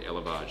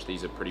élevage.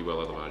 These are pretty well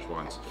élevage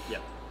wines. Yeah.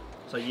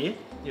 So you're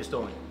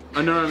stalling.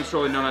 Oh, no, I'm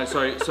sorry, no.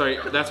 So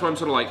that's why I'm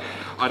sort of like,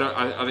 I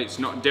think it's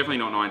definitely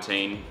not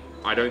 19.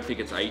 I don't think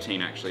it's 18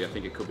 actually. I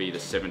think it could be either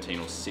 17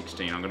 or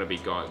 16. I'm going to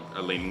be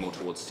leaning more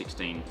towards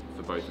 16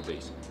 for both of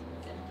these.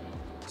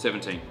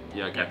 17.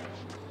 Yeah. Okay.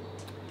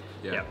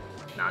 Yeah. Yep.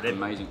 Nah, they're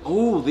Amazing.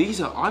 Oh,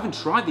 I haven't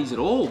tried these at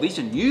all. These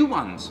are new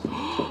ones.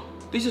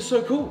 These are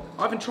so cool.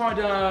 I haven't tried,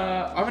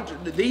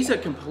 these are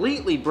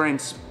completely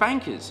brand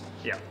spankers.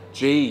 Yeah.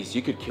 Jeez,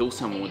 you could kill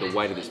someone with the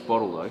weight of this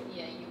bottle though.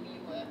 Yeah, you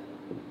were.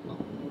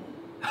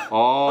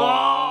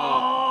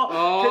 Oh,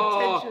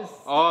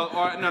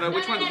 Oh, no,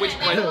 which one? Which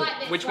They wait, like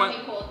this which when one?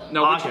 we called them.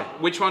 No, Okay.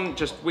 which one?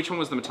 Just which one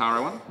was the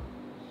Mataro one?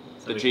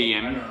 The I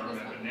GM. don't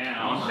remember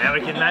now. Now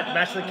we can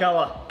match the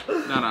colour.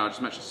 No, I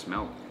just matched the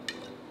smell.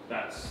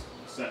 That's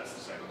the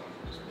same one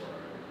from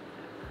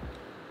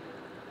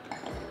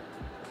Explorer.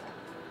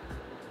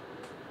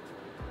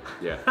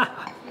 Yeah,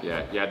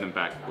 yeah, you had them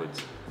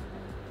backwards.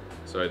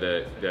 So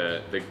the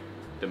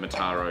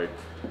Mataro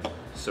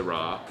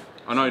Syrah.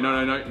 Oh no!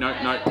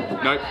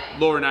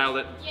 Laura nailed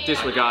it.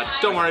 Disregard.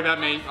 Don't worry about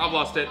me. I've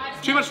lost it.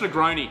 Too much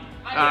Negroni.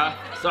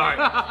 Sorry.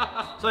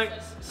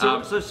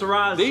 So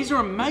Syrah's... These are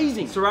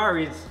amazing.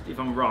 Syrah is, if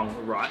I'm wrong,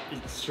 right,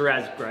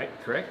 Shiraz grape,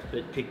 correct?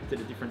 But picked at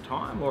a different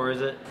time, or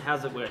is it,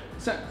 how's it work?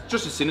 So,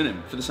 just a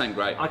synonym for the same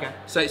grape. Okay.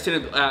 So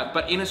synonym,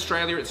 but in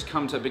Australia it's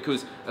come to,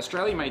 because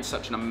Australia made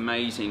such an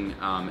amazing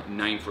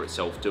name for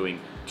itself doing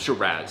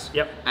Shiraz.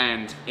 Yep.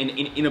 And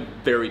in a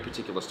very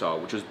particular style,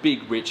 which was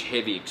big, rich,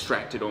 heavy,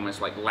 extracted,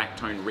 almost like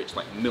lactone rich,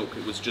 like milk.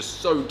 It was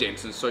just so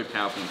dense and so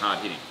powerful and hard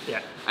hitting.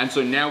 Yeah. And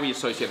so now we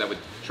associate that with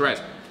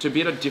Shiraz. To be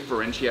able to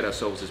differentiate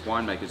ourselves as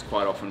winemakers,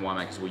 quite often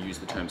winemakers will use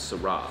the term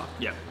Syrah.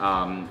 Yep.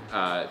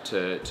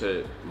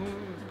 To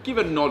give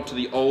a nod to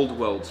the old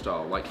world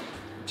style. Like,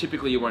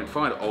 typically you won't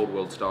find old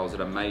world styles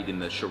that are made in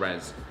the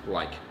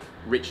Shiraz-like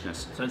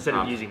richness. So instead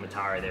of using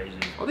Mataro, they're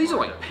using... Oh, these are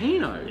like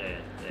Pinot. Yeah.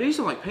 These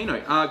are like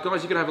Pinot.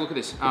 Guys, you gotta have a look at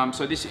this.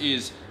 So this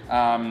is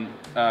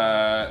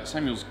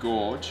Samuel's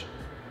Gorge.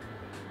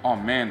 Oh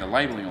man, the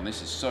labeling on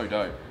this is so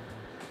dope.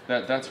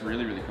 That's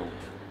really, really cool.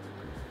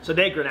 So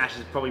their Grenache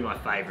is probably my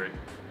favourite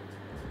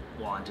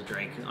wine to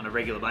drink on a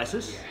regular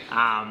basis.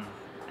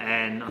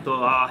 And I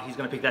thought, oh, he's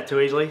going to pick that too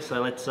easily, so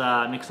let's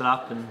mix it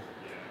up.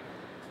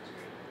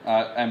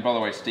 And by the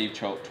way, Steve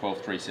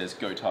 12-3 says,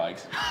 go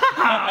Tigers. Go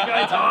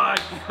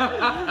Tigers!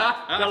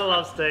 Gotta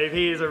love Steve,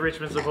 he is a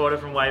Richmond supporter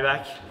from way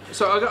back.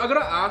 So I gotta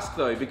ask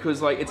though,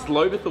 because like it's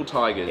Lobethal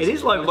Tigers. It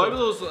is Lobethal.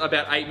 Lobethal's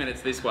about 8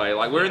 minutes this way.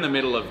 Like we're in the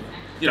middle of,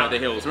 you know, the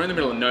hills. We're in the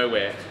middle of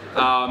nowhere.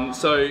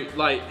 So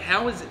like,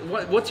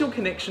 what's your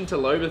connection to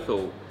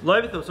Lobethal?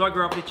 Lobethal, so I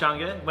grew up in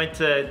Chunga, went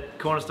to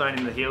Cornerstone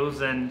in the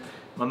hills, and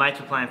my mates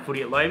were playing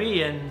footy at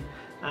Lobie, and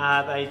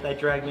they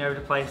dragged me over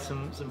to play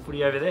some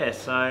footy over there.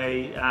 So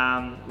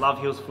love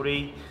hills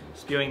footy,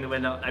 spewing that we're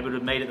not able to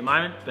meet at the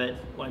moment, but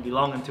won't be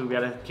long until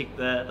we're able to kick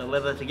the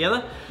leather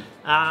together.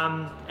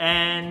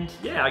 And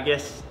yeah, I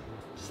guess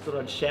just thought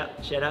I'd shout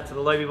out to the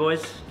Lobie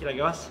boys. G'day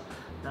guys.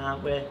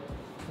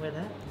 Where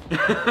that?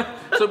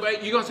 So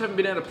wait, you guys haven't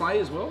been able to play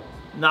as well?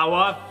 No,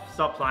 I've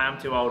stopped playing. I'm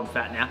too old and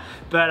fat now.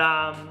 But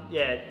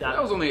yeah. That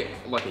was only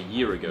like a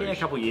year ago. Yeah, a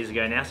couple of years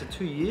ago now, so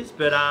 2 years.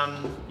 But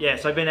yeah,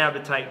 so I've been able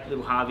to take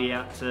little Harvey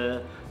out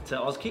to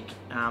Auskick.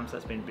 So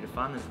that's been a bit of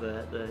fun as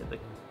the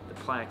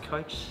player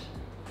coach.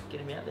 Get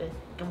him out there.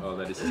 Come on. Oh,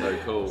 that is so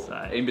cool.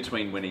 So, in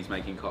between when he's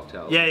making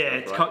cocktails. Yeah, and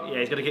it's stuff, right?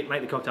 he's got to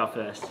make the cocktail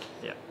first.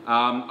 Yeah.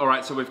 All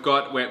right, so we're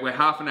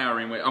half an hour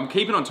in. I'm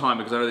keeping on time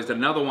because I know there's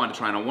another wine to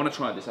try, and I want to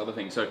try this other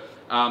thing. So, do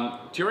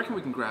you reckon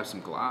we can grab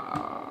some glass?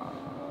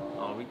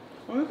 No,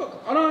 we're good.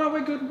 I'll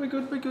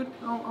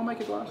make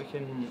a glass. We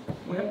can.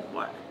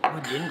 What? My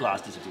gin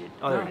glass disappeared.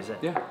 Oh, there it is.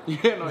 Yeah,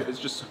 no, there's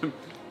just some.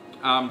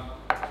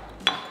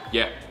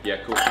 Yeah,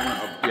 cool.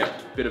 Yeah,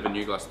 bit of a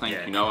new glass. Thank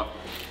you, Noah.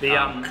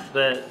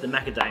 The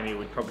macadamia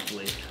would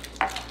probably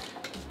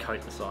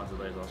coat the sides of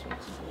those last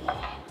ones.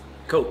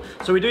 Cool.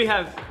 So we do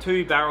have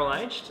 2 barrel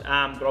aged,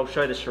 but I'll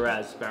show the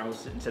Shiraz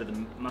barrels instead of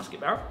the musket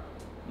barrel.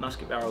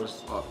 Musket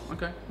barrels. Oh,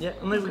 okay. Yeah,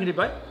 and then we can do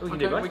both. We can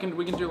do both. We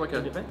can do like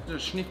a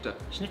schnifter.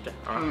 Schnifter.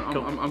 All right,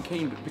 cool. I'm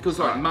keen because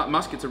like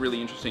muskets are really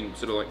interesting.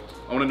 Sort of like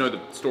I want to know the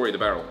story of the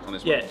barrel on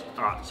this one. Yeah.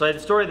 All right. So the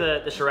story of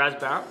the Shiraz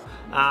barrel,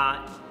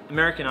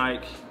 American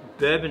oak.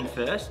 Bourbon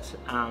first,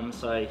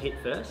 so hit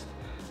first.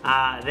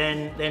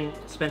 Then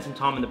spent some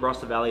time in the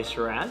Barossa Valley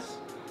Shiraz.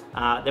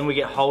 Then we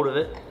get hold of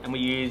it and we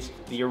use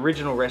the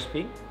original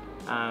recipe,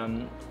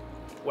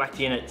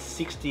 whacked in at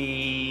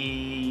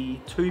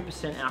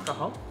 62%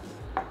 alcohol.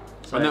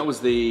 So, and that was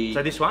the...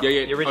 So this one,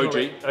 yeah, the original OG.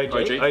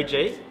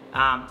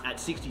 At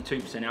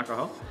 62%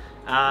 alcohol.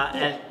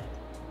 And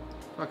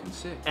fucking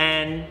sick.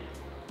 And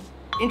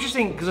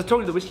interesting, because I was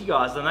talking to the whiskey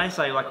guys and they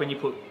say like when you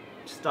put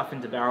stuff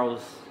into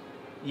barrels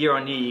year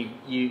on year,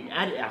 you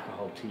add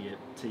alcohol to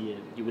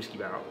your whiskey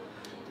barrel.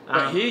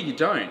 But here you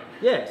don't.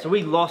 Yeah, so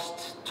we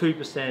lost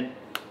 2%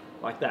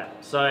 like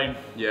that. So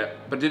yeah,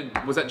 but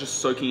was that just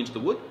soaking into the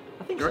wood?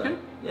 I think you so. reckon?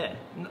 Yeah,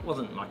 it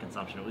wasn't my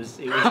consumption. It was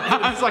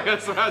it's like I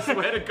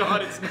swear to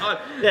God, it's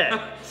not.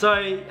 Yeah.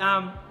 So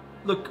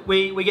look,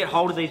 we get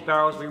hold of these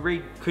barrels, we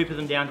re-cooper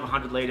them down to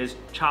 100 litres,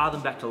 char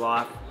them back to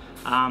life,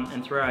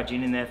 and throw our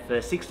gin in there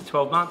for 6 to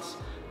 12 months,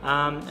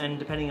 and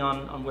depending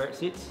on where it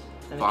sits.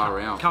 And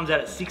it comes out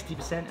at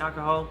 60%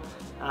 alcohol.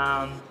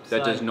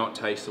 That does not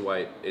taste the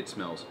way it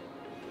smells.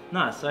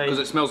 No, so because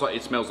it smells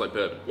like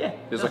bourbon. Yeah.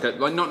 There's like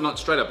not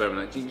straight up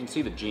bourbon. You can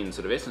see the gin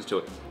sort of essence to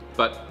it.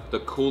 But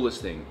the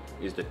coolest thing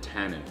is the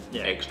tannin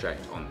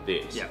extract on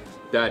this. Yeah.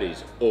 That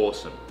is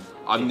awesome.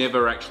 I've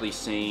never actually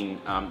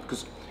seen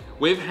because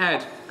we've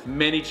had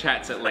many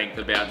chats at length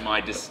about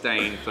my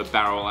disdain for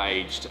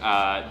barrel-aged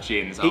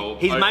gins.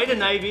 He's made a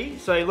navy,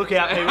 so look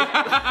out, people.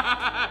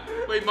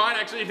 We might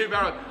actually do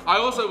barrel. I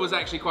also was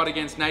actually quite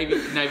against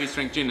navy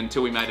strength gin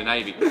until we made a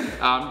navy.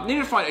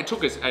 Needed to find. It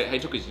took us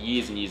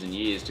years and years and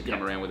years to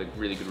come around with a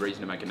really good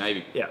reason to make a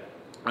navy. Yeah.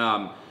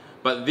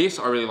 But this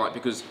I really like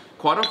because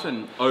quite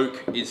often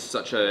oak is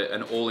such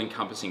an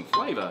all-encompassing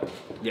flavour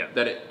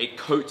that it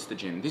coats the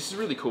gin. This is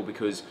really cool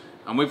because,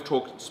 and we've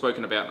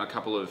spoken about in a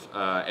couple of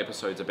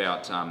episodes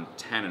about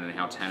tannin and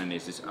how tannin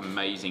is this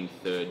amazing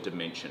third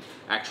dimension.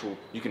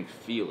 You can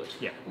feel it.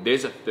 Yeah.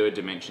 There's a third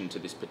dimension to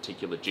this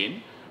particular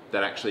gin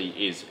that actually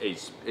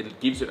it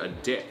gives it a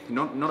depth,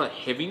 not a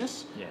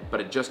heaviness, but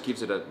it just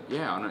gives it a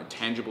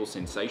tangible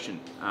sensation.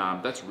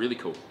 That's really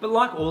cool. But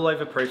like all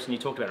overproofs, and you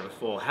talked about it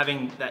before,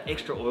 having that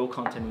extra oil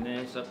content in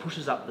there, so it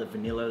pushes up the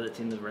vanilla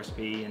that's in the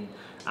recipe, and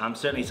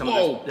certainly some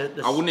of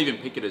the I wouldn't even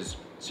pick it as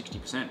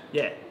 60%.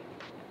 Yeah,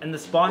 and the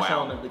spice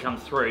element that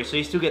comes through, so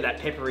you still get that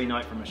peppery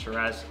note from a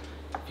Shiraz.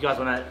 If you guys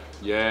want to...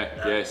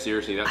 Yeah,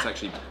 seriously, that's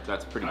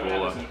pretty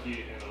baller.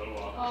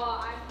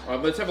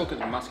 Alright, let's have a look at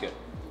the musket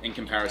in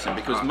comparison,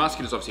 because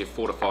musket is obviously a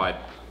fortified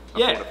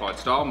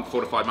style,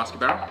 fortified musket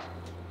barrel.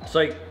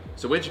 So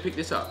where'd you pick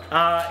this up?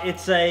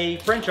 It's a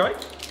French oak,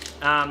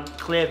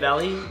 Clare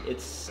Valley.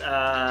 It's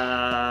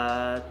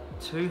 200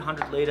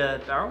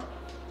 litre barrel. Is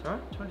that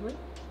right? 200 litre?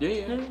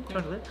 Yeah,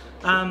 200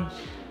 litre.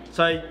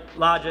 So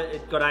larger,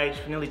 it got aged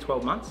for nearly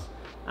 12 months.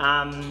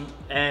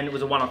 And it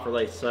was a one-off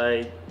release.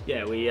 So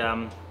yeah, we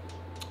had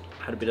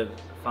a bit of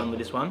fun with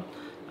this one.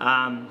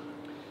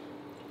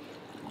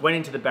 Went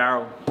into the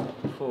barrel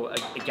for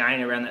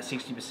again around that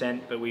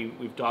 60%, but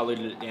we've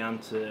diluted it down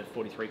to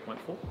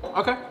 43.4.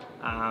 Okay.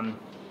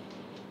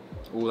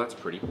 Oh, that's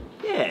pretty.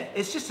 Yeah,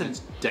 it's just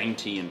it's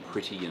dainty and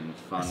pretty and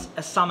fun.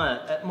 A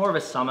summer, more of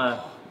a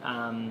summer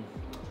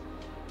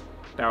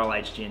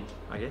barrel-aged gin,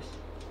 I guess.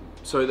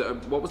 So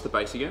what was the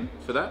base again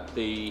for that?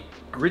 The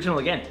original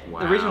again. Wow.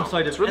 The original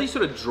sort of. It's really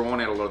sort of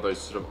drawn out a lot of those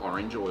sort of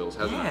orange oils,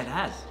 hasn't it? Yeah, it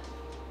has.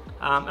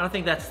 And I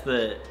think that's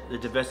the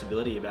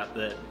diversibility about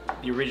the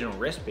original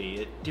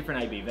recipe. At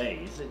different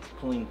ABVs, it's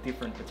pulling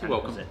different botanicals.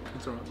 Welcome.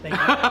 That's all right. Thank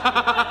you.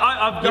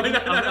 I've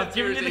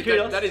given you the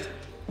kudos. That is.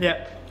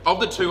 Yeah.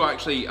 Of the two,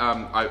 actually,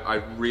 I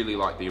really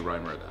like the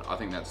aroma of that. I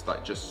think that's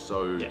like just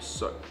so.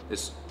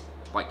 This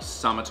like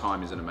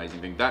summertime is an amazing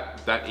thing.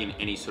 That in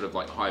any sort of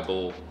like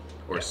highball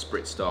or a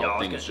spritz style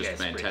thing is just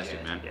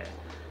fantastic, man. Yeah.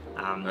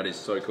 That is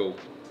so cool.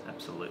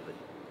 Absolutely.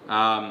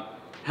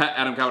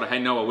 Adam Calder, hey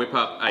Noah, whip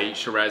up a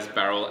Shiraz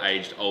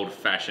barrel-aged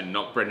old-fashioned,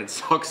 knock Brendan's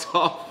socks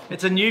off.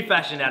 It's a new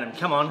fashion, Adam.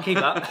 Come on, keep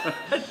up.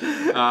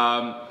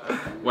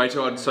 Way too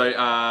odd. So,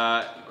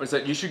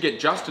 you should get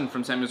Justin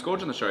from Samuel's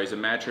Gorge on the show. He's a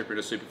mad tripper in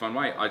a super fun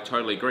way. I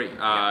totally agree.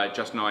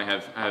 Justin and I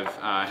have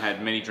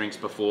had many drinks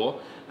before,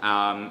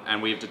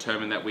 and we have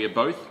determined that we are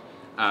both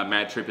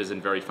mad trippers in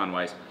very fun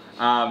ways.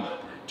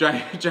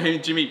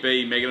 Jimmy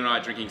B, Megan and I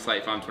are drinking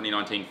Slate Farm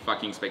 2019,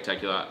 fucking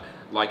spectacular.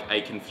 Like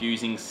a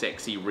confusing,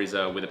 sexy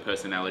Rizza with a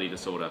personality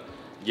disorder.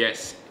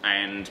 Yes,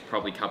 and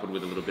probably coupled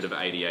with a little bit of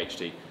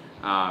ADHD.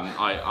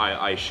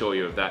 I assure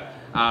you of that.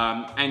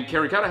 And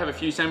Kerry Cutter have a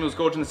few Samuel's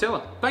Gorge in the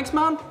cellar. Thanks,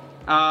 Mum.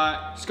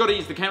 Scotty,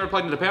 is the camera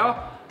plugged into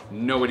power?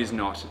 No, it is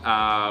not.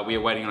 We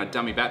are waiting on a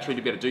dummy battery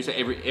to be able to do so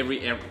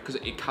because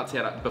it cuts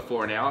out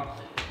before an hour.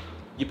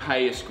 You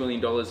pay $1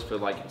 squillion for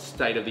like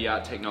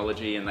state-of-the-art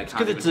technology, and they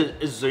can't. Because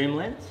it's a Zoom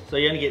lens, so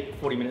you only get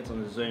 40 minutes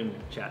on the Zoom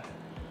chat.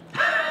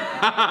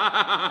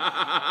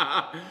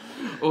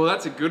 Oh,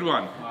 that's a good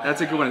one. That's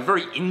a good one. It's a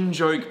very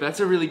in-joke, but that's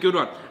a really good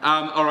one.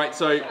 All right,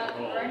 so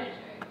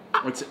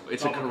it's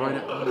a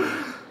Corona.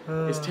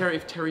 Oh. If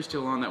Terry's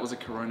still on, that was a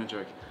Corona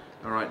joke.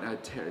 All right,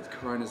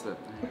 Corona's the.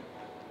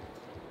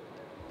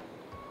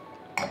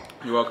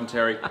 You're welcome,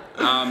 Terry.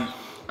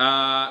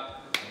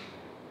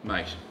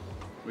 Mate,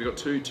 we got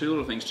two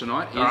little things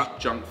tonight. Here's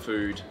junk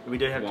food. We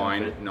do have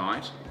wine junk food.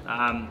 night.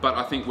 But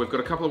I think we've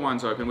got a couple of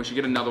wines open. We should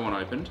get another one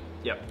opened.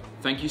 Yep.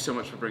 Thank you so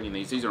much for bringing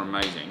these. These are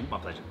amazing. My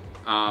pleasure.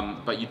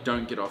 But you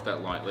don't get off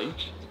that lightly.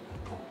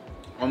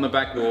 On the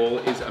back wall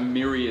is a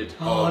myriad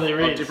of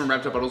different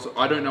wrapped up bottles.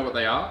 I don't know what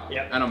they are.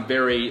 Yep.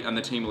 And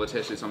the team will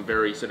attest to this, I'm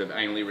very sort of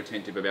anally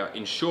retentive about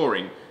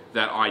ensuring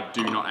that I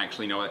do not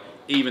actually know it,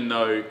 even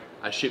though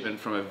a shipment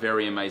from a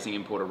very amazing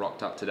importer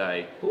rocked up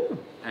today. Ooh.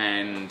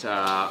 And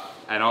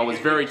I was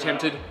very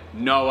tempted.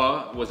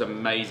 Noah was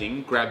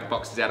amazing. Grabbed the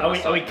boxes out of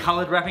my Are we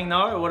coloured wrapping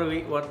Noah, or what are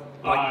we?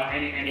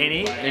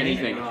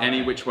 Anything,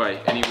 any which way.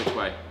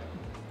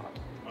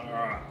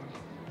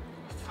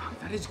 Fuck,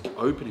 that is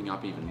opening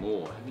up even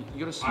more. You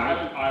got to smell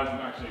it. I haven't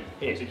actually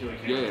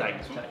particularly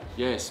this one.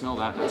 Yeah, smell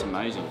that. That's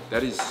amazing.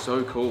 That is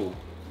so cool.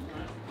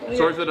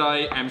 Sorry for the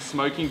day. I'm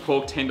smoking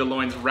pork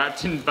tenderloins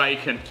wrapped in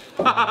bacon.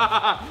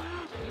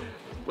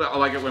 Well, I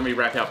like it when we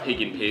wrap our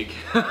pig in pig.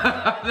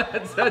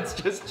 That's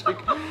just too,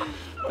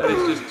 that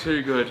is just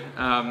too good.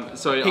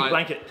 Pig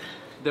blanket.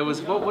 There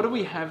was what did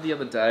we have the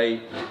other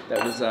day?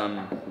 That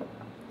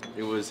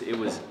was it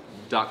was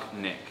duck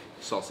neck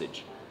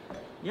sausage.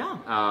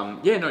 Yum.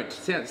 Yeah, no, it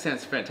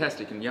sounds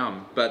fantastic and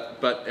yum.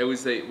 But it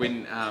was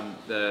when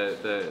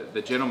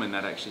the gentleman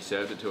that actually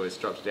served it to us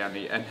dropped down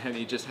and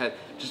he just had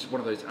just one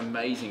of those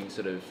amazing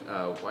sort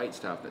of wait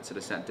staff that sort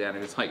of sat down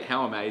and it's like,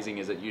 how amazing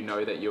is it? You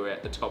know that you're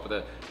at the top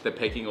of the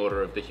pecking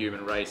order of the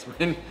human race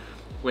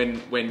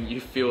when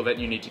you feel that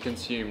you need to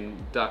consume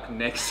duck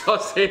neck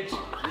sausage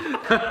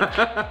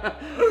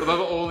above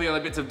all the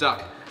other bits of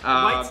duck.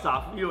 Wait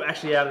stuff. You were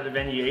actually out at the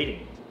venue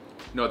eating.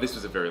 No, this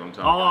was a very long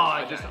time ago.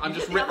 Oh, I'm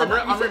just the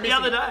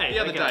other day. The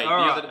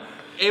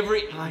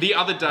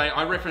other day,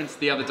 I referenced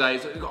the other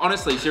days.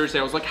 Honestly, seriously,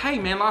 I was like, hey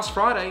man, last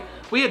Friday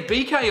we had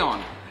BK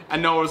on.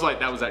 And Noah was like,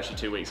 that was actually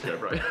 2 weeks ago,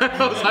 bro.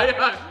 I was like,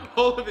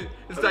 all of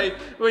this day,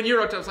 when you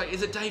rocked up, I was like,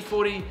 is it day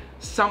 40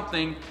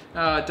 something?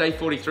 Day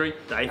 43?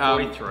 Day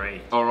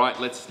 43. All right,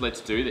 let's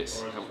do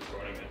this.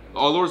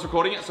 Oh, Laura's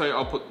recording it, so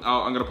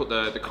I'm gonna put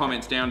the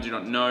comments down, do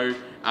not know.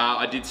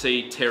 I did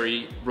see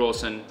Terry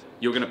Rawson,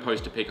 you're gonna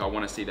post a pic, I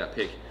wanna see that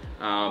pic.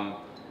 Oh,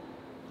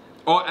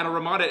 and a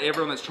reminder to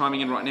everyone that's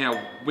chiming in right now,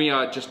 we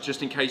are,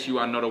 just in case you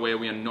are not aware,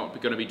 we are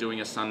not gonna be doing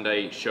a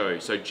Sunday show.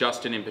 So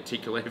Justin in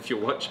particular, if you're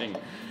watching,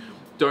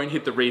 don't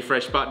hit the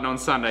refresh button on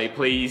Sunday,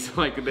 please.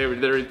 Like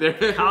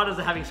they're Carters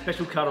are having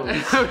special cuddles.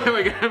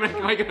 we're gonna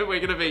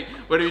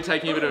be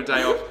taking a bit of a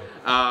day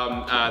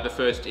off. The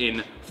first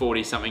in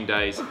 40 something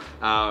days.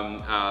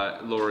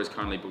 Laura is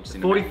currently booked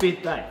in.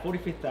 45th day.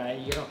 45th day.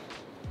 You get off.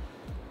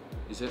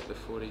 Is it the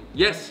 40?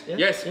 Yes,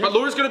 yes. But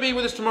Laura's gonna be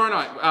with us tomorrow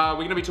night.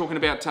 We're gonna be talking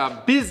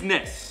about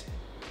business.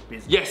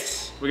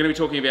 Yes, we're going to be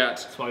talking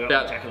about we're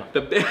going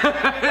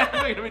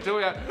to be talking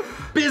about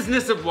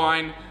business of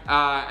wine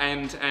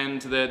and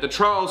the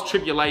trials,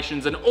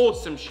 tribulations, and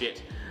awesome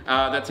shit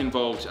that's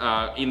involved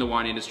in the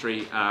wine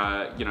industry.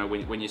 You know,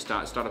 when you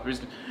start up a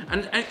business,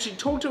 and actually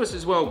talk to us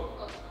as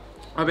well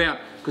about,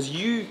 because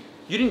you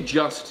didn't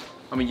just,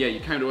 I mean, yeah, you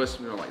came to us,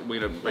 we were like,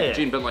 we're going to make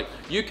gin, but like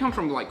you come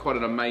from like quite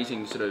an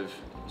amazing sort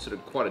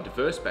of quite a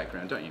diverse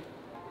background, don't you?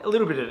 A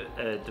little bit of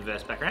a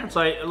diverse background,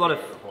 so a lot of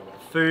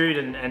food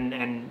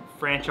and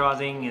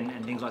franchising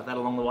and things like that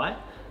along the way.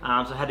 So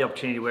I had the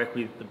opportunity to work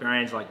with the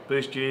brands like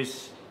Boost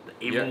Juice,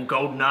 the Evil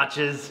Golden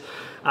Arches,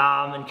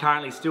 and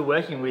currently still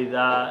working with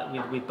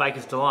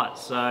Baker's Delight.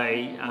 So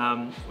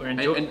we're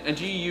enjoying. And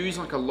do you use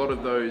like a lot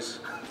of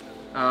those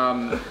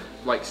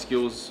like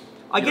skills?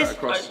 I guess.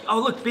 Oh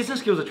look,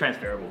 business skills are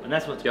transferable, and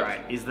that's what's great.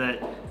 Is that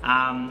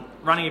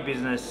running a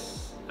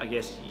business, I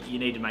guess you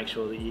need to make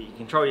sure that you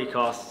control your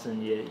costs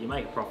and you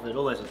make a profit,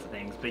 all those sorts of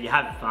things, but you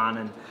have fun,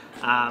 and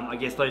I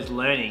guess those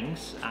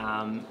learnings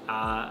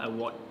are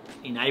what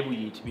enable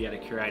you to be able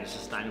to create a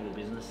sustainable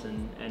business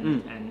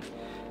and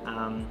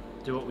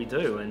do what we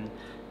do. And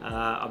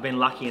I've been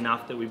lucky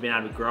enough that we've been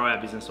able to grow our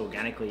business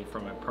organically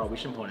from a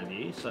Prohibition point of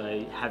view.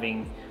 So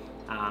having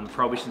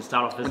Prohibition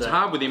start off as it's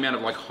hard with the amount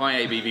of like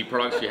high ABV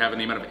products you have and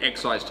the amount of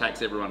excise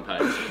tax everyone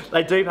pays.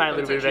 They do pay a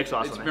little bit of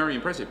excise. It's very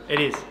impressive. It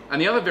is.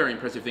 And the other very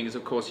impressive thing is,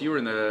 of course, you were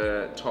in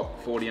the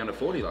top 40 under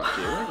 40 last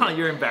year, weren't you?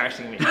 You're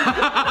embarrassing me.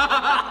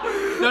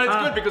 No, it's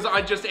good because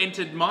I just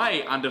entered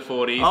my under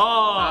 40s.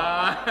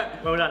 Oh,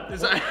 well done.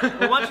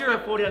 Well, once you're a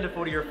 40 under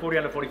 40, you're a 40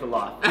 under 40 for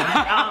life.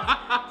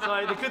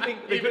 So the good thing,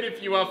 even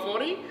if you are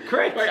 40?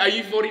 Correct. Wait, are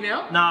you 40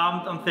 now? No,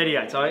 I'm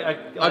 38. So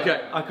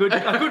I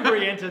could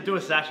re-enter, do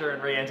a Sasha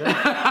and re-enter.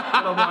 But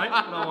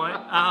I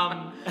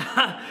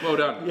won't. Well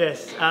done.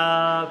 Yes.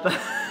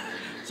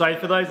 So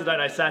for those that don't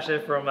know, Sasha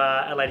from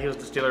Adelaide Hills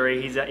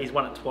Distillery, he's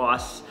won it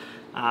twice.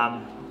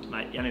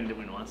 Mate, you only need to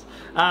win once.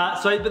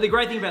 But the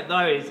great thing about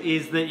those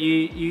is that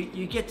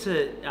you get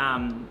to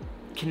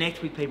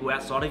connect with people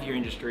outside of your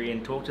industry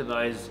and talk to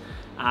those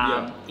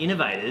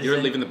innovators. You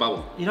don't live in the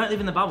bubble. You don't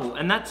live in the bubble,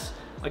 and that's,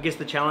 I guess,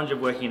 the challenge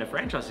of working in a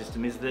franchise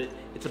system is that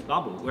it's a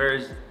bubble.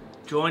 Whereas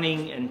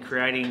joining and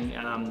creating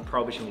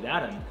Prohibition with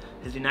Adam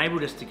has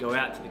enabled us to go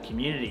out to the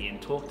community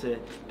and talk to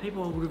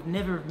people I would have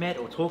never met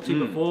or talked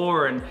to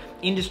before, and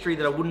industry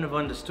that I wouldn't have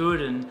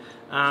understood, and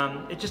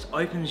it just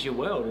opens your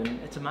world, and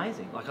it's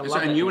amazing. Like I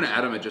love it. And you and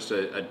Adam are just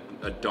a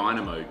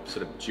dynamo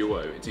sort of duo.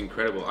 It's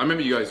incredible. I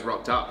remember you guys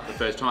rocked up the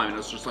first time, and it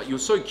was just like you were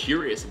so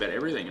curious about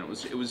everything, and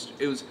it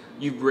was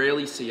you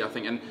rarely see, I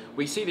think, and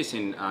we see this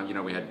in you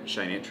know, we had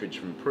Shane Ettridge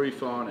from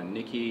Proof on, and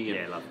Nikki,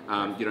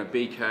 and you know,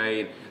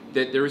 BK.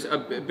 There is a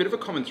bit of a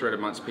common thread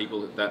amongst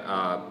people that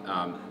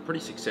are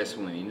pretty successful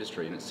in the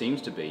industry, and it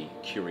seems to be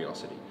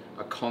curiosity.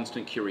 A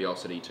constant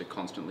curiosity to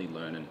constantly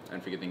learn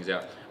and figure things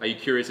out. Are you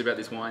curious about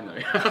this wine though?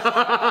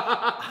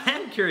 I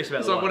am curious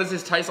about the wine. What does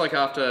this taste like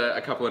after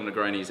a couple of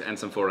Negronis and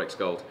some 4X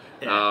Gold?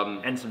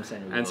 And some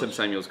Samuel's Gorge. And some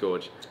Samuel's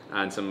Gorge.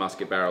 And some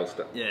Muscat Barrels.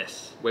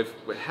 Yes. We've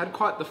had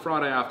quite the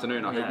Friday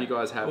afternoon. I hope you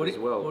guys have as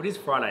well. Well, it is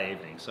Friday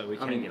evening, so we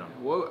can get on.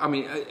 Well, I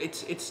mean,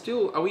 it's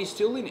still, are we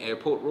still in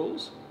airport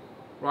rules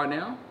right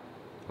now?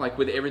 Like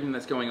with everything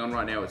that's going on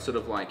right now, it's sort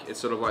of like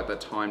the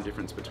time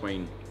difference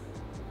between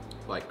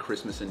like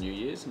Christmas and New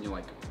Year's, and you're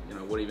like, you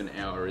know, what even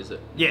hour is it?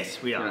 Yes,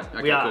 we are. You know,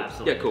 okay, we are, cool.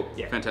 absolutely. Yeah, cool.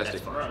 Yeah,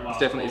 fantastic. It's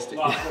definitely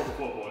last call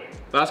before boarding.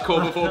 Last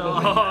call before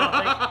boarding.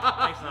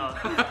 Thanks,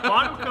 Noah.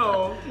 Final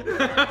call.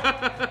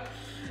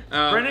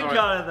 Brendan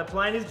Carter, the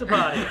plane is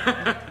departing.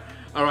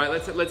 All right,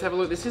 let's have a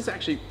look. This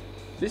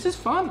is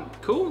fun.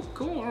 Cool.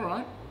 All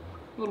right,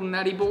 little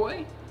natty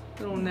boy,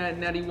 little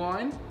natty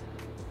wine.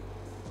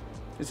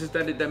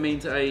 That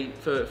means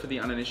for the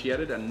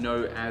uninitiated, a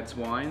no ads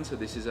wine. So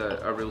this is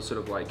a real sort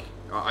of like,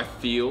 I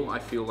feel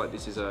like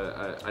this is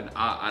an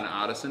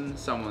artisan,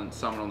 someone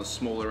on the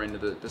smaller end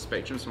of the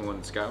spectrum, smaller end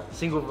of the scale.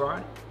 Single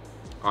variety?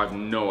 I have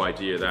no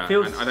idea that.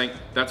 Feels... And I think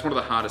that's one of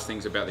the hardest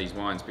things about these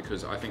wines,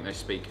 because I think they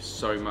speak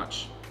so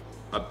much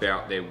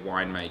about their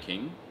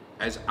winemaking,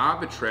 as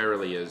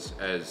arbitrarily as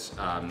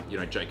you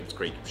know, Jacob's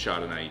Creek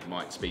Chardonnay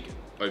might speak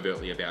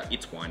overtly about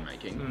its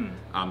winemaking.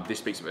 This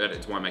speaks about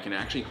its winemaking. It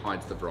actually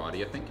hides the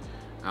variety, I think,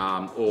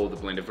 or the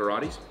blend of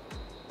varieties.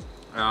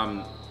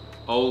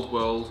 Old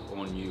world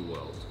or new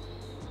world?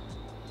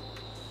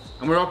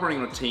 And we're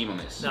operating on a team on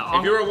this. No,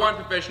 if you're a wine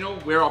professional,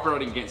 we're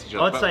operating against each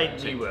other. I'd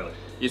say new world.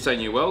 You'd say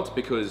new world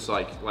because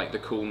like the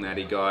cool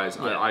natty guys.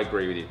 Yeah. I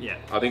agree with you. Yeah.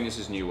 I think this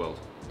is new world.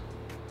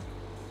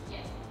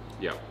 Yes.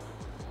 Yeah.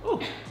 Ooh.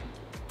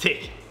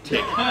 Tick.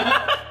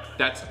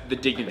 That's the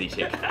dignity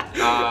tick.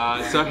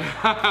 So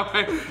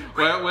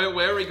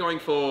where are we going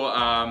for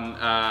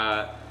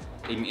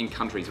in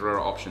countries? What are our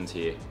options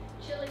here?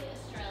 Chile,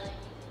 Australia,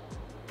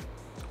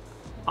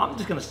 I'm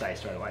just gonna say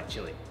straight away,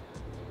 Chile.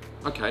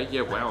 Okay.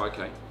 Yeah. Wow.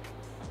 Okay.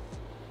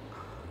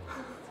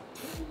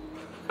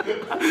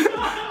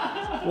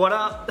 What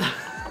up?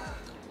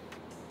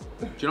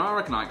 Do you know? I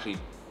reckon I actually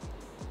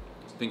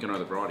think I know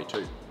the variety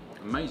too.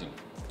 Amazing.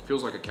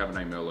 Feels like a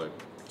Cabernet Merlot.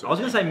 I was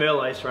going to say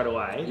Merlot straight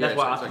away. Yeah, That's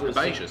why I it's thought like it was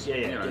herbaceous. Yeah,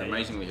 you know,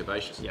 amazingly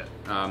herbaceous. Yeah.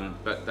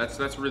 But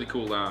that's really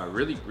cool.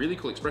 Really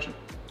cool expression.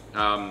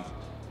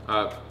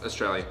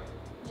 Australia.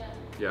 Yeah.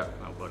 Yeah.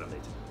 Oh, well done,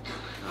 these.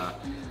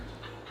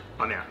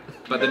 I'm out.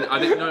 But then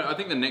I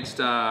think the next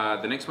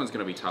one's going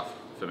to be tough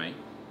for me.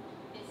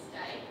 This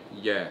state.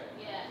 Yeah.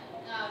 Yeah.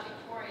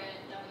 Victoria,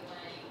 WA,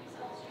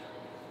 South Australia.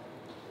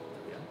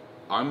 Yeah.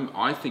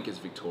 I think it's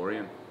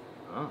Victorian.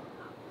 Oh.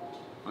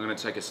 I'm going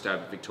to take a stab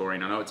at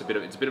Victorian. I know it's a bit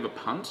of a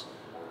punt,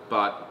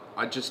 but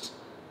there's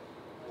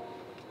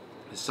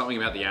something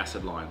about the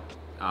acid line.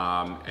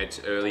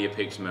 It's earlier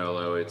picked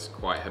Merlot. It's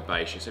quite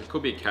herbaceous. It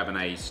could be a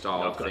Cabernet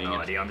style I've got thing.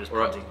 no idea. I'm just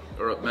or punting.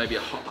 Or maybe a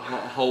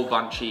whole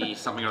bunchy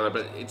something or other.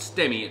 But it's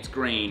stemmy. It's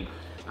green.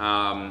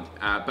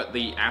 But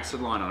the acid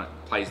line on it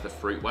plays the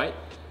fruit weight.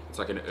 It's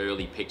like an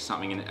early pick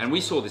something. And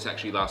we saw this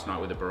actually last night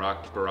with the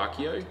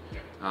Baracchio.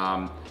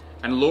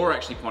 And Laura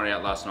actually pointed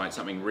out last night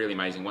something really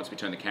amazing. Once we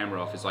turned the camera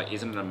off, is like,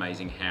 isn't it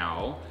amazing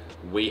how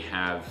we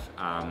have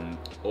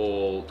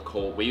all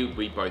called,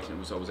 we both, I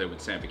was there with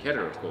Sam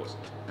Piquetta, of course,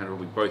 and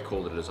we both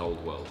called it as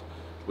Old World.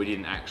 We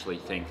didn't actually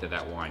think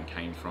that wine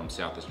came from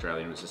South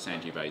Australia. It was a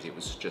Sangiovese. It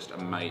was just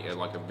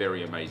like a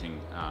very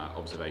amazing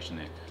observation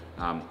there.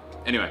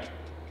 Anyway,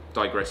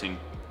 digressing.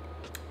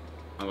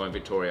 I'm going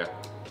Victoria.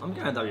 I'm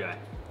going WA.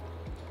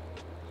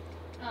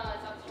 It's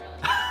Australia.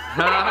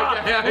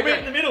 Okay. We'll be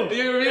in the middle.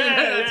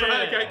 That's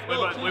right. Okay,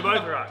 cool. We're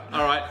both right.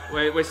 All right,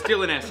 we're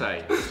still in SA.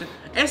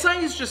 SA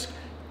is just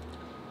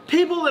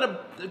people that are,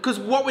 because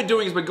what we're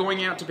doing is we're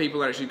going out to people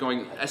that are actually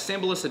going,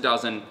 assemble us a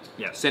dozen,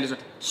 send us,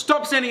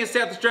 stop sending us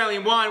South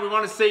Australian wine, we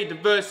want to see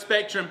diverse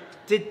spectrum.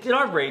 Did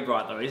I read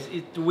right though?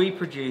 Do we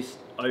produce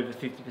over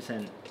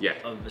 50%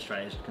 of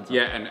Australia's consumption?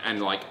 Yeah,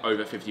 and like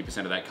over 50%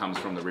 of that comes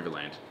from the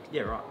Riverland.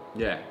 Yeah, right.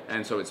 Yeah,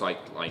 and so it's like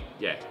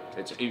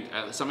it's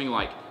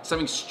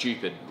something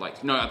stupid.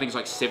 Like, no, I think it's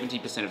like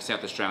 70% of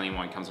South Australian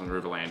wine comes from the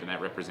Riverland, and that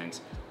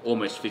represents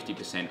almost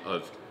 50%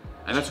 of,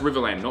 and that's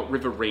Riverland, not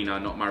Riverina,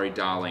 not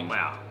Murray-Darling.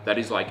 Wow. That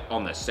is like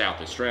on the South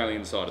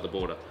Australian side of the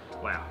border.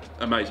 Wow.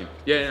 Amazing.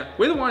 Yeah.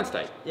 We're the wine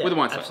state. Yeah, we're the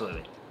wine state.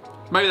 Absolutely.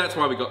 Maybe that's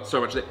why we got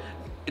so much.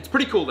 It's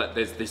pretty cool that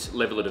there's this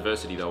level of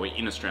diversity though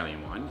in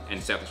Australian wine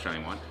and South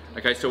Australian wine.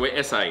 Okay, so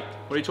we're SA.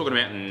 What are you talking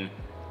about in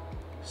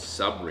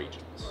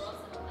sub-regions?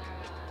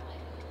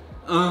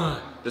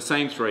 The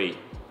same three.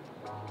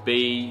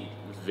 B,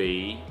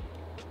 V,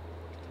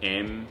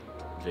 M,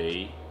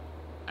 V,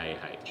 A,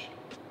 H.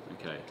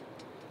 Okay.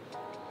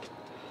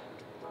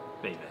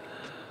 BV.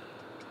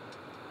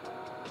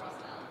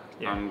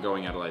 Yeah. I'm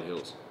going Adelaide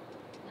Hills.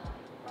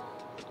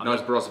 No. No,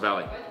 it's Barossa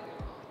Valley. Both of you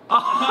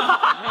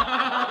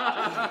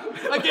are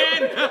wrong.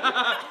 Again!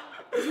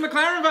 It's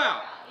McLaren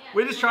Vale.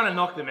 We're just trying to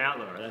knock them out,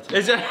 Laura. That's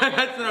it.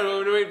 That's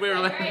no, we're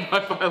eliminated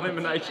by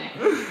elimination.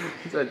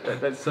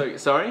 That's so,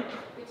 sorry?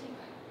 Good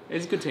teamwork.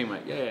 It's a good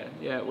teamwork, yeah.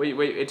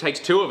 It takes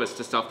two of us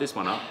to stuff this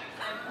one up.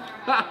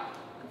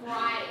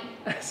 Variety.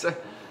 So,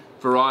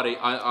 variety,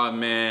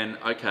 man,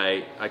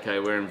 okay,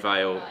 we're in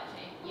Vale.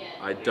 Yeah.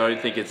 I don't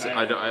think it's,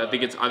 I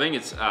think it's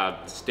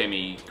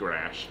Stemmy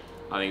Grenache.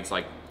 I think it's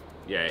like,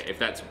 yeah, if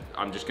that's,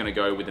 I'm just gonna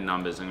go with the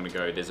numbers. I'm gonna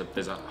go,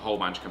 there's a whole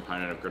bunch of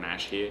component of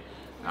Grenache here.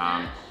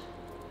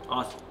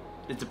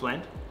 It's a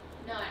blend?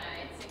 No,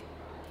 it's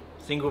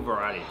single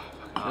variety.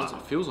 Single variety.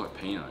 It feels like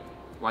Pinot.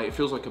 Like, it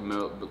feels like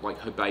like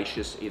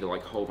herbaceous, either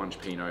like whole bunch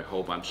Pinot,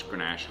 whole bunch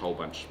Grenache, whole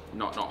bunch,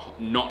 not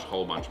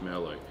whole bunch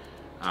Merlot.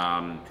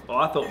 Well,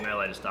 I thought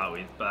Merlot to start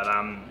with, but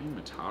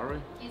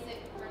Mataro? Is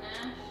it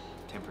Grenache?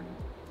 tempered.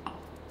 Merlot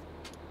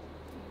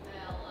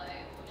or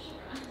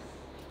Shiraz?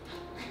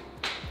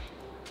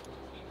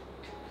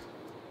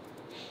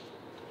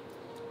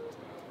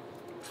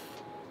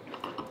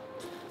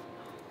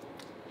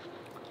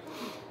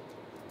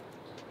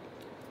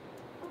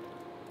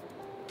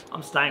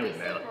 I'm staying with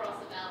We're Merlot. across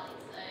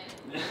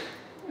the valley,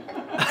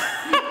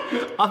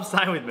 so. I'm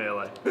staying with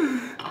Merlot.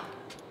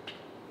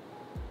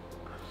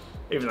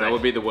 Even That though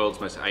would be the world's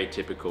most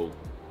atypical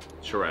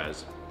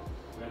Shiraz.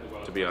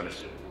 To be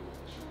honest.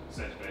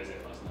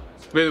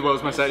 We're the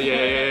world's most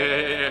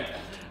yeah.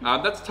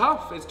 That's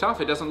tough. It's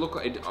tough. It doesn't look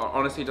like. It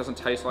honestly doesn't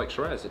taste like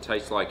Shiraz. It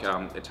tastes like a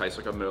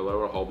Merlot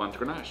or a whole bunch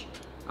of Grenache.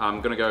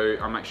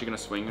 I'm actually gonna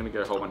swing. I'm gonna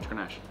go a whole bunch of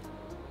Grenache.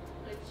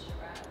 It's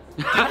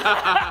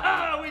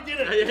Shiraz. we did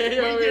it. We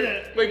did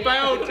it. We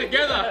failed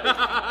together.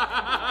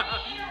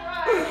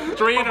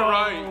 3 in a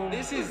row.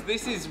 This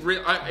is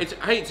real.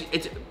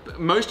 It's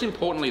most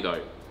importantly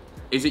though,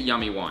 is it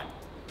yummy wine?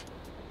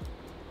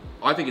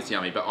 I think it's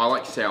yummy, but I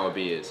like sour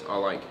beers.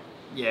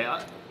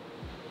 Yeah.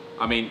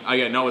 I mean,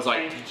 okay, Noah's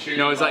like,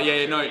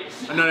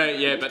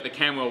 yeah, but the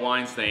Camwell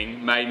Wines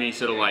thing made me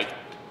sort of like,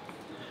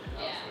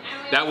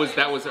 that was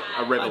a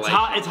revelation.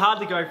 It's hard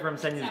to go from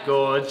Senya's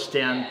Gorge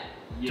down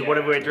to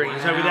whatever we're drinking,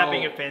 so without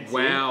being offensive.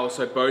 Wow,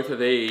 so both of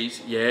these,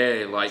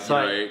 yeah, like,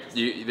 So-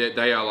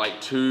 they are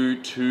like such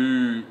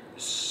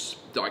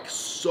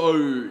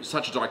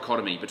a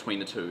dichotomy between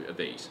the two of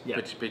these, Yeah.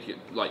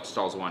 like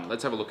styles of wine.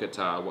 Let's have a look at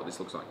what this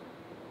looks like.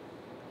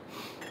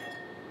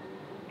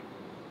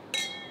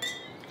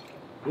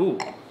 Ooh,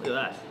 look at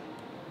that.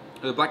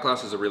 The black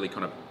glasses are really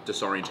kind of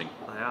disorienting.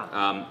 They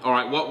are. All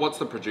right, what's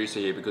the producer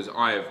here? Because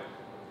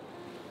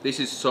this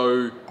is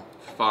so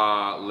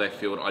far left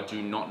field. I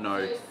do not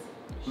know.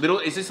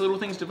 Is this Little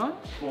Things Divine?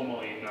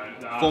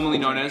 Formerly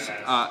known as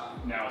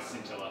now a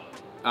Scintilla.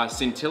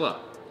 Scintilla.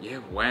 Yeah,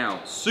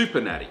 wow,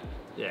 super natty.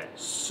 Yeah.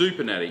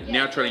 Super natty. Yeah,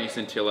 Now trading a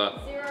Scintilla.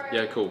 Zero.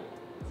 Yeah, cool.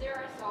 0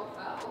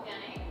 sulfur,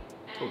 organic.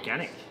 And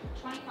Organic.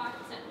 25%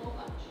 more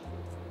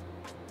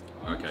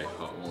punch. Okay,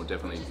 well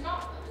definitely. Which is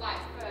not like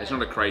for... It's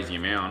not a crazy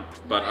amount,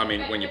 but I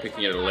mean when you're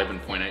picking it at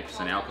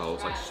 11.8% alcohol,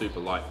 it's like super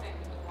light.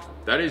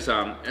 That is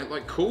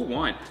like cool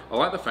wine. I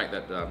like the fact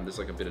that there's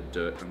like a bit of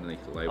dirt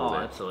underneath the label Oh,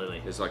 there. absolutely.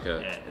 There's like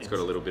Yeah, it's got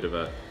a little bit of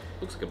a,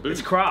 looks like a boot.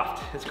 It's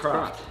craft. It's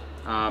craft.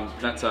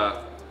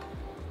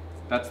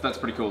 That's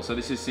pretty cool. So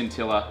this is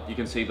Scintilla. You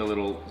can see the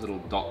little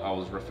dot I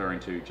was referring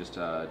to just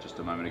a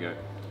moment ago.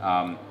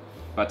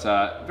 But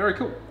very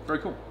cool, very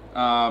cool.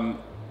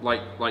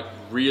 Like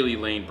really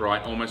lean,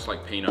 bright, almost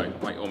like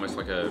Pinot, like almost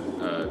like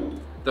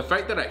the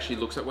fact that it actually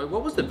looks that way.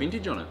 What was the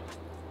vintage on it?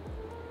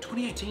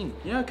 2018.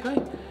 Yeah, okay.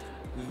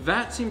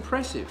 That's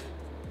impressive.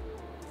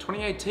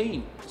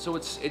 2018. So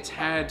it's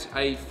had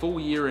a full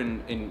year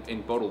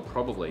in bottle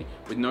probably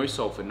with no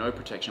sulfur, no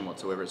protection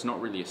whatsoever. It's not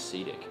really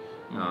acidic.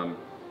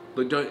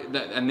 But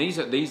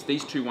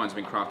these two wines have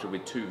been crafted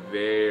with two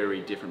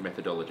very different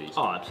methodologies.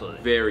 Oh,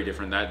 absolutely. Very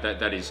different.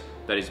 That is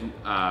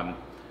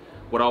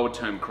what I would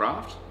term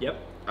craft.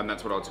 Yep. And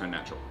that's what I would term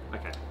natural.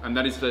 Okay. And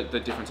that is the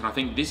difference. And I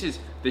think this is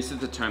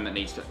the term that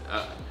needs to.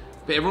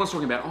 But everyone's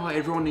talking about,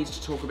 everyone needs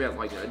to talk about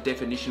like a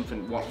definition for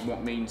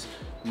what means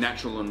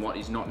natural and what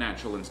is not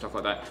natural and stuff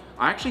like that.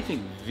 I actually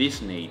think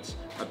this needs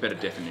a better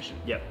definition.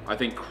 Yep. I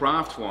think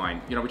craft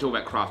wine, we talk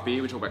about craft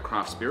beer, we talk about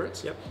craft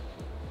spirits. Yep.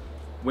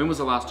 When was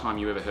the last time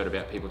you ever heard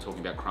about people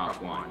talking about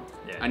craft wine?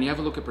 Yeah. And you have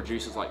a look at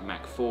producers like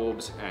Mac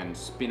Forbes and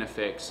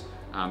Spinifex.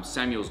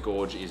 Samuel's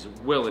Gorge is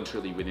well and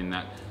truly within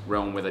that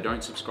realm where they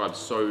don't subscribe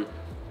so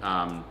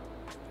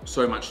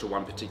much to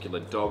one particular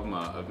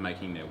dogma of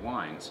making their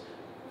wines.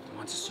 The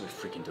wines are so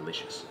freaking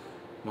delicious.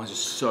 The wines are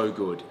so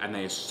good and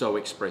they are so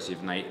expressive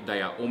and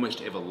they are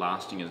almost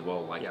everlasting as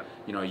well. Like, Yep.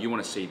 you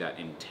want to see that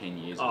in 10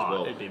 years as Oh,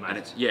 well. it'd be amazing. And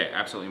it's,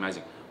 absolutely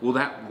amazing.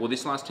 Will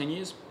this last 10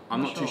 years?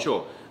 I'm not too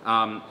sure.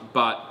 sure.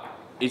 But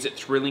is it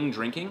thrilling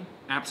drinking?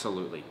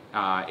 Absolutely.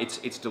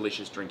 It's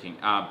delicious drinking,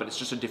 but it's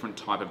just a different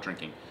type of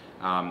drinking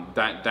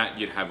that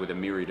you'd have with a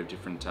myriad of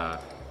different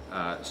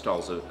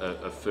styles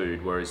of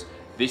food. Whereas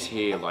this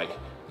here, like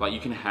you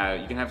can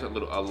have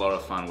a lot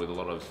of fun with a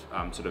lot of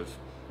sort of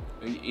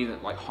either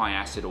like high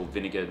acid or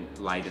vinegar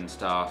laden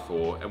stuff,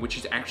 which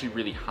is actually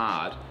really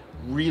hard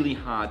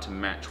to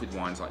match with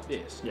wines like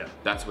this. Yeah.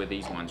 That's where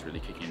these wines really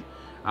kick in.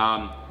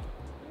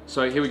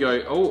 So here we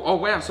go. Oh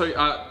wow. So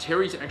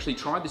Terry's actually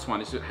tried this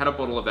one. He had a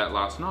bottle of that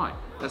last night.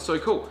 That's so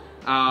cool.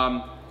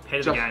 Head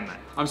of the game, mate.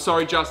 I'm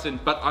sorry, Justin,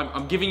 but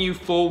I'm giving you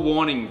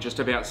forewarning just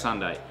about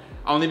Sunday.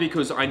 Only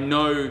because I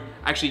know,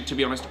 actually, to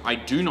be honest, I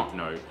do not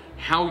know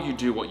how you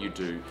do what you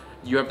do.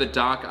 You have the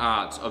dark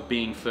arts of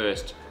being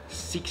first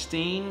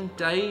 16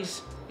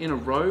 days in a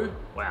row.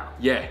 Wow.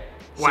 Yeah.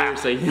 Wow.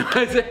 Seriously,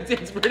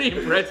 it's pretty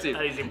impressive.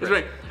 That is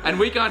impressive. And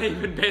we can't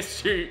even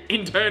best you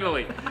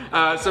internally.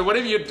 So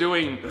whatever you're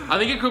doing, I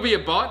think it could be a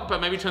bot,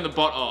 but maybe turn the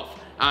bot off.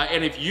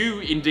 And if you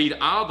indeed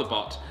are the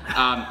bot,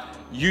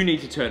 you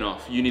need to turn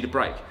off. You need a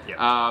break. Yep.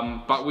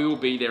 But we will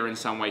be there in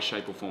some way,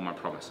 shape, or form. I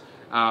promise.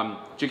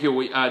 Jackie,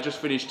 we just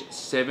finished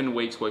 7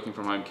 weeks working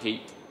from home.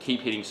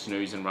 Keep hitting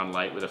snooze and run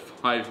late with a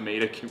 5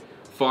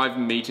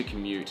 meter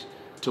commute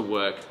to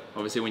work.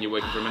 Obviously, when you're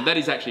working from home, that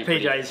is actually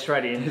PJ's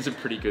straight in. It's a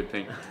pretty good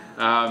thing.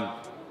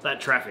 That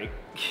traffic.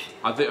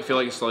 I feel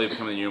like it's slowly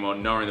becoming the new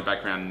normal. Noah in the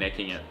background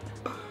necking it.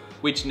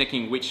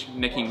 necking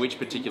which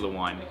particular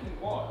wine?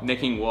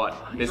 Necking what?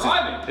 This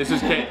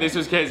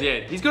was Kez,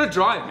 yeah. He's got to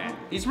drive, man.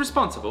 He's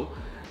responsible.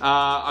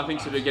 I think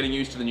sort of getting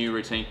used to the new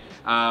routine.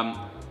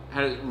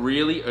 Had a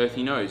really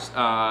earthy nose.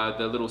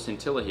 The little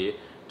scintilla here.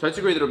 Totes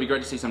agree that it'll be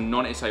great to see some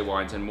non-SA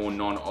wines and more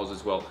non-Oz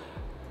as well.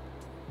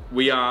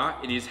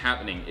 It is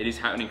happening. It is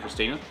happening,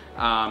 Christina.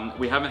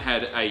 We haven't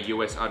had a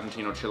US,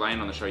 Argentine or Chilean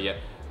on the show yet,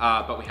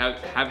 but we have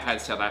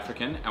had South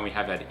African and we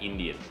have had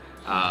Indian.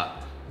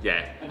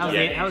 Yeah.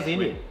 How was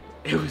Indian?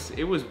 It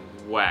was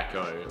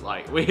wacko.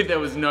 Like there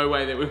was no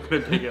way that we were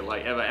gonna pick it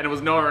like ever, and it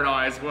was Nora and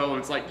I as well.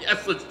 It's like,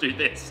 yes, let's do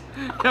this.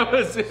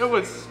 It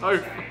was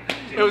so.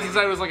 It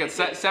was like a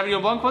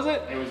Sauvignon Blanc, was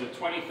it? It was a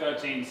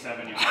 2013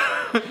 Sauvignon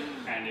Blanc,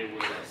 and it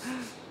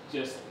was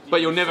just.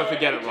 But you'll never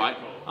forget it, right?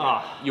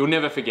 Oh, You'll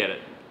never forget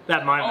it.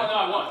 that moment. Oh no,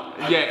 I won't.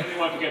 I definitely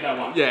won't forget that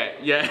one.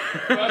 Yeah.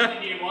 First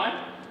Indian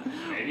wine.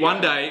 Maybe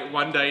One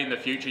day in the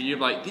future, you're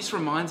like, this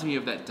reminds me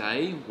of that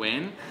day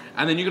when,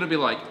 and then you're gonna be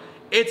like,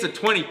 it's a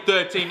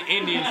 2013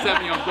 Indian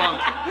Sauvignon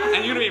Blanc,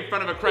 and you're gonna be in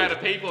front of a crowd of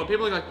people, and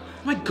people are like,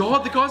 oh my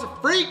god, the guy's a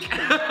freak.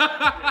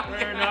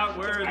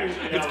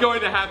 It's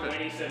going to happen.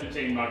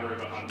 2017 Mud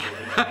River Hunt.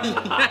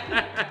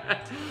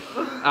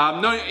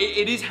 No,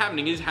 it is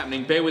happening. It is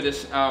happening. Bear with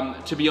us.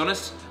 To be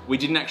honest, we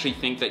didn't actually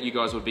think that you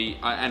guys would be,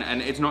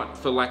 and it's not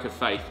for lack of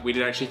faith. We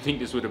didn't actually think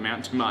this would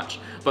amount to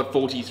much. But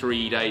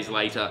 43 days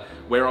later,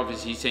 we're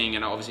obviously seeing,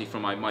 and obviously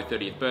from my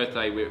 30th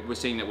birthday, we're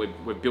seeing that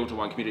we've built a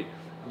wine community.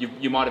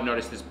 You might have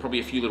noticed there's probably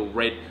a few little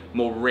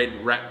more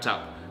red wrapped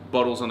up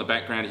bottles on the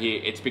background here.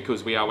 It's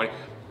because we are waiting.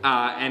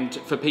 And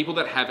for people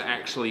that have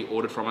actually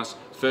ordered from us,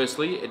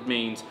 firstly, it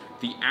means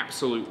the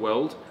absolute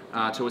world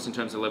to us in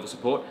terms of level of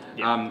support.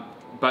 Yeah.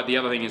 But the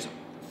other thing is,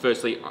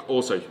 firstly,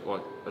 also,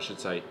 or I should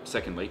say,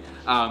 secondly,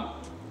 I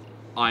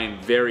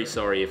am very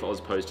sorry if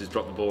Ozpost has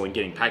dropped the ball in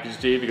getting packaged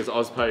to you, because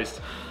Ozpost,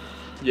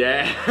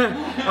 yeah.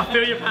 I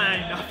feel your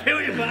pain. I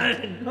feel your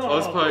pain. Oh.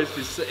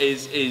 Ozpost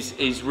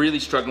is really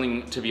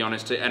struggling, to be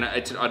honest, and I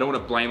don't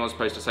want to blame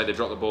Ozpost to say they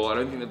dropped the ball. I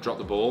don't think they've dropped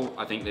the ball.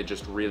 I think they're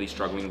just really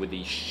struggling with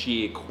the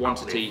sheer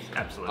quantity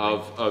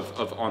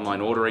of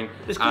online ordering.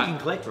 There's click and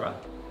collect, right?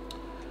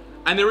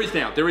 And there is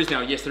now,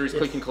 yes, there is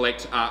click and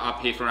collect up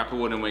here from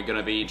Applewood, and we're going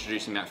to be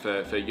introducing that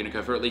for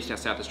Unico, for at least our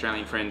South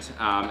Australian friends.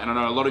 And I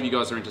know a lot of you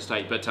guys are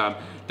interstate, but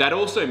that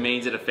also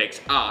means it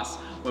affects us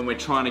when we're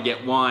trying to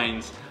get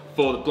wines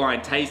for the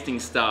blind tasting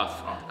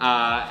stuff.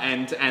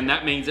 And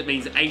that means it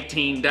means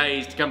 18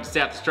 days to come to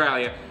South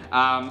Australia.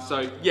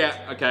 So yeah,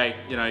 okay,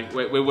 you know,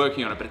 we're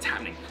working on it, but it's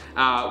happening.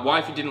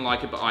 Wifey didn't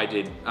like it, but I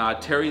did.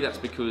 Terry, that's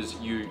because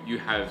you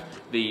have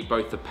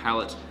both the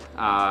palate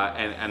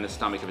and the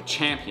stomach of a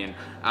champion,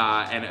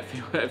 and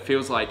it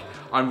feels like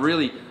I'm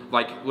really,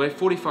 like, we're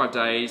 45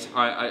 days.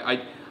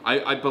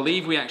 I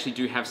believe we actually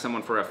do have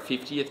someone for our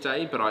 50th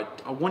day, but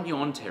I want you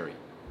on, Terry.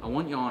 I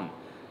want you on.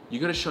 You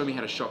got to show me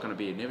how to shotgun a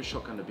beer. Never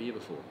shotgunned a beer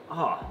before.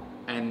 Oh,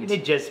 and you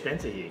need Jez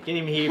Spencer here. Get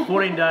him here.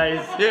 14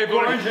 days. Yeah,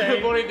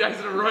 14 days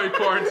in a row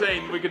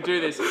quarantine. We could do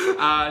this.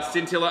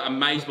 Scintilla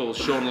Amazeballs,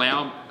 Sean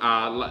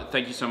Lau.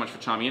 Thank you so much for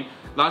chiming in.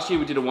 Last year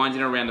we did a wine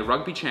dinner around the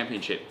rugby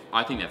championship.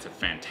 I think that's a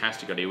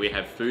fantastic idea. We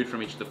have food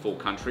from each of the 4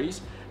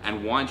 countries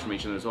and wines from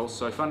each of them as well.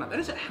 So fun.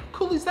 How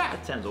cool is that?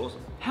 That sounds awesome.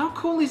 How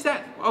cool is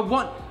that?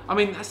 I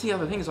mean, that's the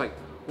other thing. It's like,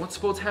 what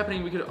sport's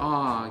happening? We could.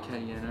 Oh,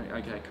 okay, yeah, no,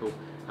 okay, cool.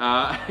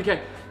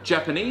 Okay,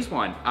 Japanese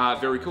wine,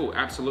 very cool,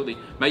 absolutely.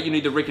 Mate, you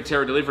need the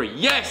Ricatera delivery.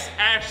 Yes,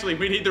 Ashley,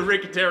 we need the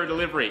Ricatera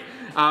delivery.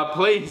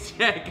 Please,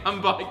 yeah,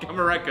 come by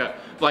Kamareka.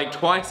 Like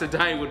twice a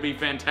day would be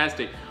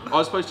fantastic. I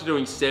was supposed to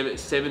doing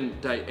 7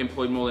 day,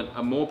 employed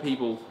more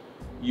people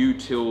you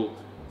till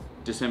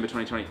December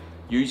 2020.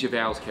 Use your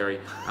vowels, Kerry.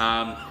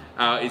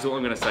 Is all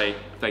I'm gonna say.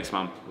 Thanks,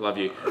 Mum, love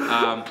you.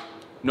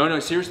 No,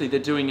 seriously, they're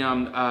doing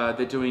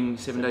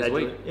 7 days a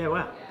week. Yeah,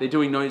 wow. They're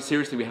doing, no,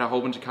 seriously, we had a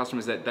whole bunch of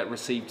customers that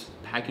received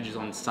packages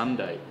on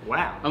Sunday.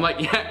 Wow. I'm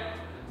like, yeah,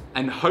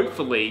 and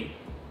hopefully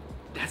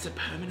that's a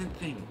permanent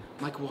thing.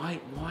 Like,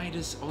 why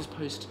does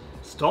Ozpost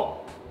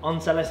stop on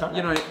Saturday, Sunday?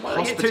 You know,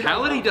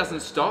 hospitality doesn't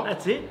stop.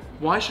 That's it.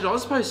 Why should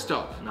Ozpost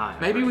stop? No.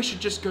 Maybe we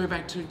should just go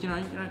back to, you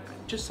know,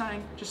 just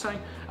saying.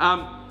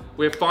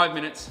 We have 5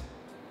 minutes.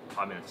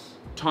 5 minutes.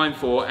 Time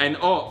for, and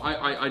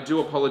I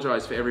do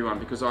apologise for everyone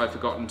because I've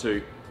forgotten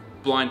to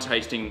blind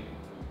tasting,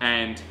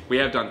 and we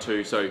have done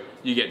 2, so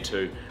you get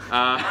 2.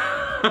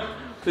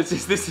 This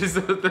is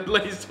the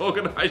least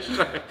organised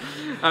show.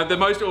 The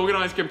most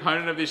organised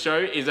component of this show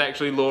is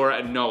actually Laura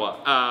and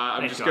Noah.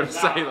 I'm just going to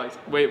say, like,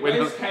 Wes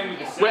came with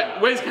the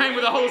setup. Wes came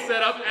with the whole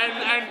setup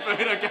and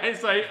food. Okay,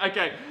 so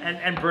okay.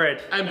 And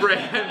bread. And bread.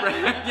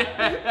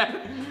 Yeah.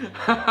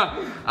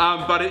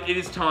 But it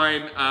is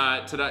time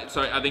today.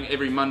 So I think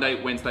every Monday,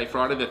 Wednesday,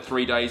 Friday, the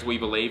 3 days we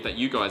believe that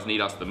you guys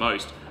need us the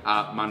most.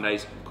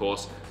 Mondays, of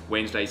course.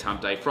 Wednesday's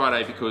hump day,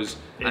 Friday, because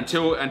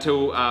until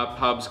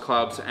pubs,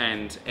 clubs,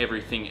 and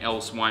everything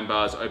else, wine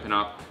bars open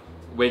up,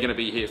 we're going to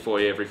be here for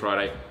you every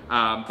Friday.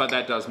 But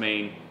that does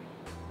mean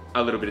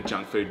a little bit of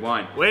junk food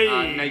wine.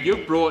 Now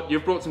you've brought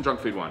some junk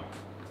food wine.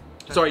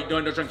 Sorry,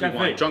 no, not junk food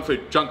wine. Junk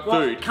food.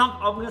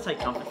 I'm going to say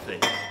comfort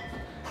food.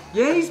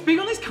 Yeah, he's big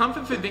on this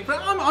comfort food thing, but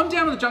I'm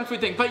down on the junk food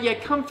thing. But yeah,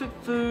 comfort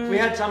food. We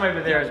had some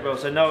over there as well,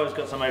 so Noah's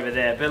got some over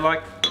there. But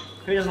like,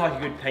 who doesn't like a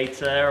good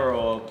pizza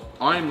or?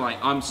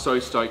 I'm so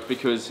stoked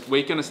because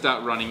we're gonna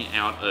start running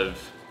out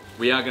of.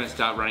 We are gonna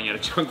start running out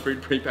of junk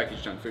food,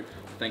 prepackaged junk food.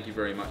 Thank you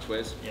very much,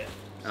 Wes. Yeah.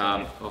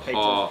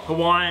 Oh,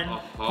 Hawaiian,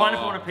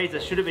 pineapple on a pizza.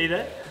 Should it be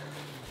there?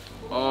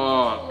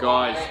 oh,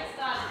 guys,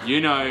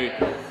 you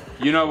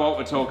know what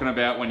we're talking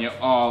about when you're.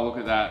 Oh, look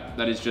at that.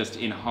 That is just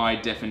in high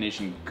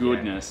definition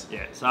goodness.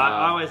 Yeah. So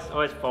I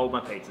always fold my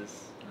pizzas.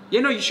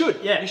 Yeah, no, you should.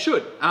 Yeah. You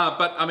should.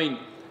 But I mean,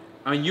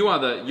 you are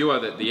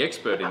the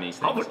expert in these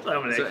things. I would say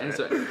I'm an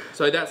expert.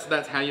 So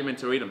that's how you're meant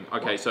to eat them.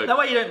 Okay, so That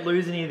way you don't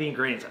lose any of the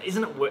ingredients.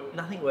 Isn't it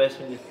nothing worse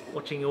when you're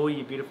watching all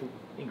your beautiful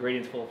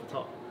ingredients fall off the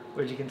top,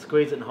 whereas you can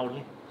squeeze it and hold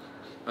it.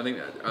 I think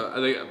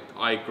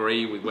I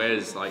agree with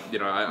Wes. Like, you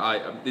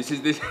know, this.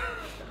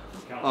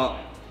 Oh,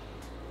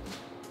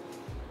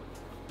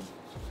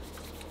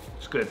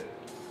 It's good.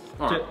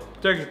 all right.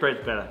 Turkish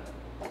bread's better.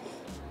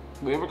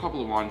 We have a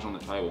couple of wines on the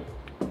table,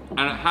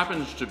 and it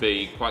happens to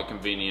be quite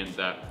convenient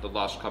that the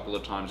last couple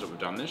of times that we've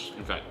done this,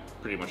 in fact,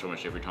 pretty much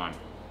almost every time,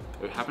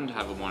 we happen to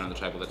have a wine on the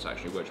table that's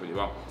actually worked really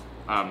well.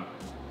 I'm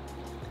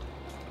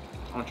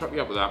gonna chop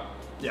you up with that.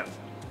 Yeah.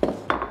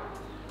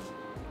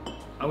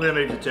 I'm gonna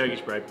move to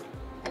Turkish bread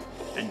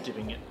and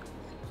dipping it.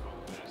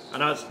 I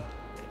know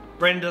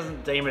Brendan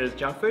doesn't deem it as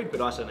junk food,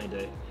 but I certainly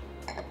do.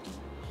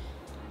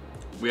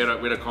 We had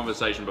a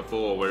conversation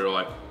before where we were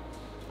like,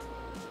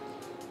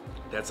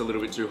 that's a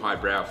little bit too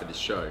highbrow for this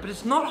show. But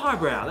it's not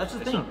highbrow, that's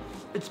the thing.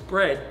 It's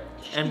bread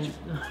and...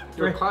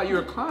 You're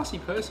a classy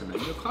person, man.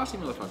 You're a classy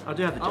motherfucker. I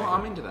do have the jacket.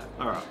 I'm into that.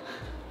 Alright.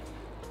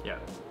 Yeah.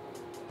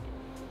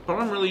 But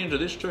I'm really into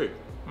this too.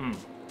 Mm.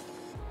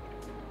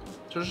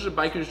 So this is a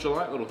Baker's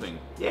Delight little thing.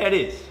 Yeah, it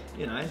is.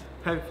 You know,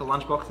 perfect for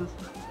lunch boxes.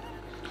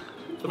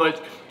 For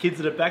those kids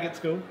that are back at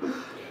school.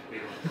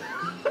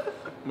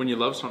 When you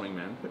love something,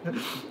 man,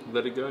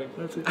 let it go.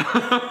 That's it.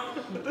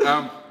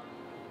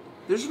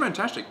 This is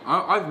fantastic.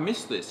 I've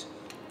missed this.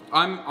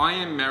 I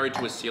am married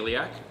to a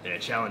celiac. Yeah,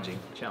 challenging.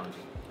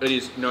 It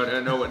is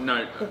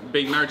no.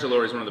 Being married to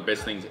Laura is one of the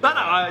best things.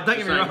 No, don't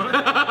get me wrong.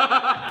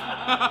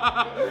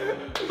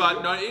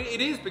 But no, it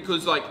is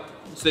because like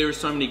there are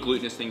so many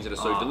glutinous things that are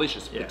so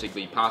delicious, yeah.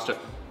 particularly pasta.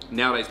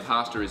 Nowadays,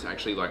 pasta is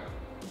actually like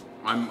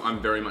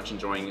I'm very much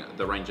enjoying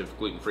the range of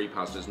gluten-free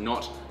pastas,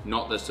 not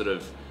the sort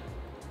of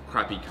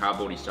crappy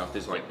cardboardy stuff.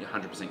 There's like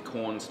 100%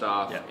 corn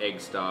stuff,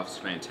 egg stuff. It's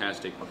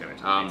fantastic.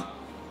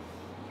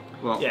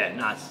 Well, yeah,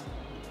 nice.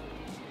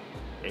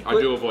 Yeah, I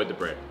do avoid the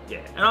bread.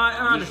 Yeah, and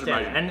I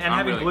understand. And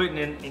having really...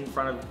 gluten in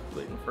front of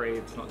gluten-free,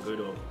 it's not good.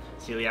 Or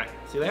celiac.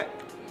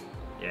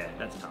 Yeah,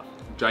 that's tough.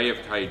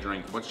 JFK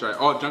drink. What's J?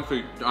 Oh, junk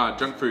food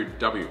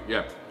W.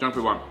 Yeah, junk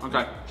food 1.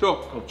 Okay,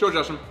 sure, cool. Sure,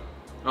 Justin.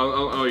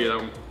 Oh yeah, that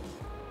one.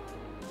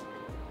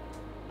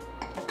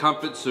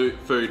 Comfort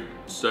food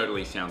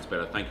certainly sounds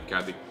better. Thank you,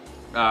 Kathy.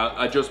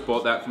 I just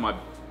bought that for my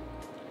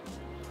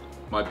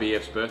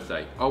BF's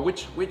birthday. Oh,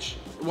 which?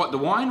 What? The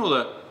wine or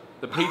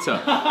the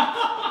pizza?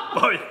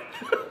 Both.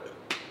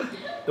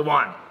 The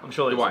wine. I'm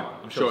sure it's the wine.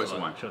 I'm sure it's the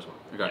wine.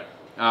 Okay.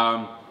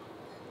 Yeah.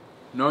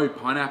 No,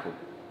 pineapple.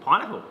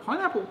 Pineapple.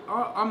 Pineapple.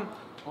 I'm.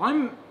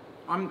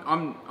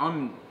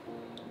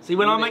 See,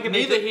 when I make a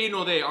neither here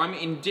nor there, I'm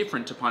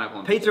indifferent to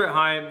pineapple. Pizza at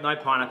home, no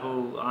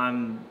pineapple.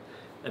 I'm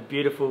a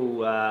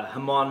beautiful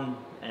hamon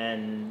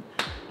and.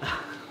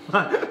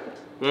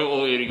 We're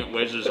all eating at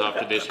Wes's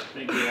after this.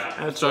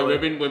 Yeah. So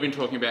we've been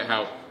talking about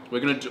how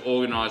we're going to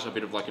organise a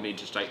bit of like an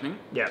interstate thing.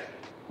 Yeah.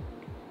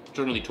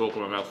 Don't really talk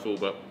with my mouth full,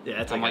 but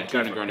yeah, it's I'm okay. like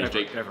 200 grams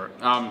deep. Go for it.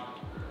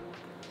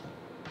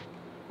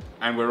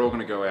 And we're all going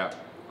to go out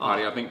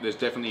party. I think there's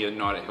definitely a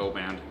night at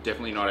Hellbound.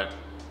 Definitely not at.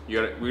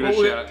 We're going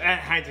to shout at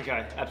Haynes & Co.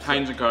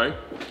 Absolutely.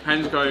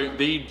 Haynes & Co.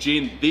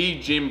 The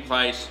gym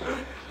place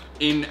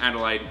in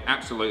Adelaide.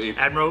 Absolutely.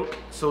 Admiral,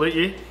 salute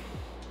you.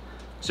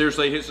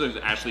 Seriously, this is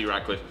Ashley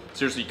Ratcliffe.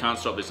 Seriously, you can't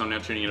stop this. I'm now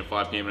tuning in at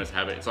 5 PM and it's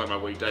habit. It's like my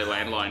weekday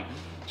landline.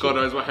 God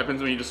knows what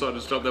happens when you decide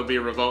to stop. There'll be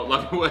a revolt.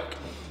 Love your work.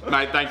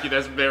 Mate, thank you.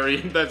 That's very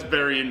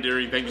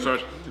endearing. Thank you so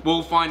much.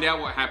 We'll find out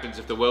what happens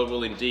if the world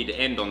will indeed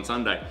end on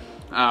Sunday.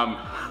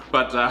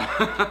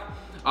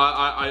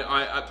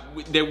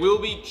 There will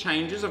be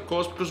changes, of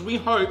course, because we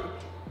hope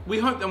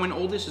that when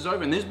all this is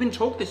over, and there's been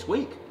talk this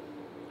week,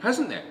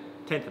 hasn't there?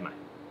 10th of May.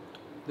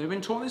 There's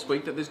been talk this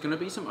week that there's going to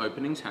be some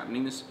openings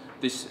happening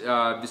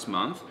this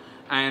month,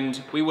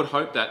 and we would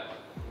hope that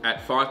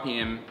at 5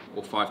 PM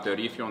or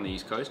 5:30 if you're on the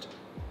East Coast,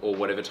 or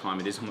whatever time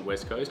it is on the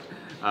West Coast,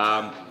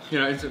 you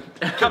know,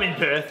 come in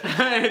Perth.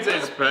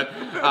 it's Perth.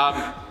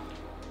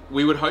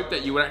 We would hope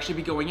that you would actually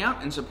be going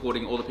out and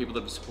supporting all the people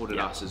that have supported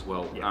us as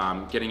well,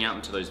 getting out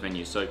into those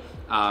venues. So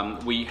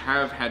we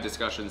have had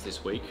discussions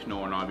this week.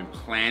 Noah and I have been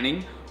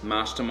planning,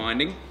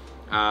 masterminding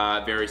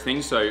various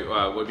things.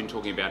 So we've been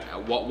talking about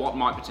what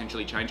might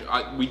potentially change.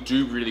 We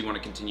do really want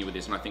to continue with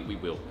this, and I think we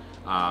will.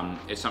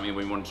 It's something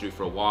we wanted to do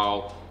for a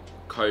while.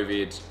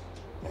 COVID,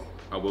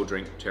 I will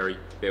drink, Terry,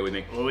 bear with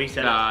me. Well, we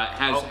said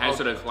has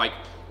sort of like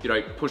you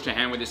know, pushed a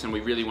hand with this, and we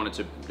really wanted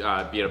to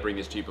be able to bring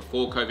this to you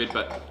before COVID.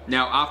 But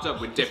now after,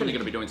 we're definitely going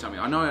to be doing something.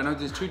 I know.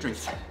 There's 2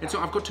 drinks.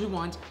 I've got 2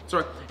 wines.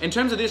 Sorry. In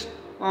terms of this,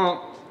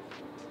 what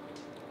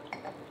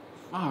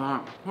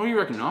do you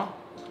reckon, Noel?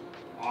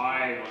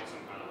 I want some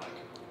kind of like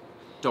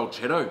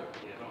Dolcetto. yeah,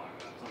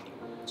 something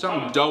like that.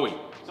 Something doughy.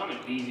 Something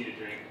easy to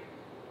drink.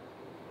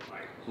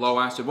 Like Low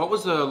acid. What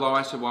was the low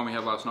acid one we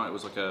had last night? It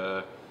was like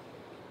a.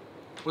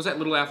 What was that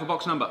little Alpha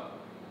Box number?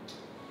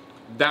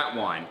 That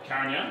wine.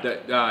 Carignan?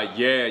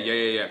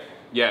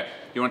 Yeah.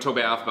 You want to talk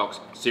about Alpha Box?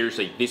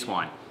 Seriously, this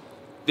wine.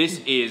 This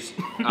is.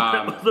 The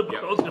I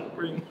was gonna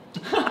bring.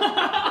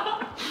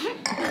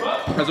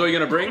 That's all you're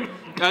going to bring?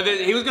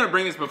 He was going to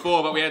bring this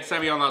before, but we had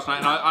Sammy on last night,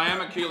 and I am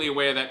acutely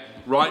aware that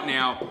right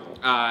now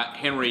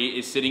Henry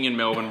is sitting in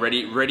Melbourne,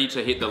 ready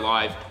to hit the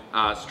live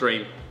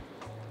stream.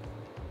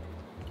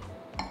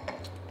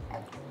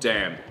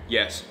 Damn.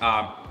 Yes.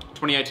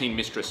 2018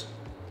 Mistress.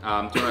 Do you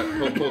want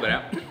to pull that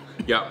out?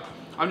 Yeah.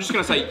 I'm just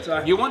going to say,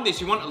 Sorry. you want this.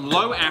 You want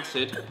low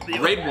acid,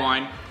 red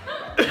wine.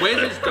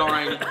 Where's this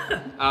going?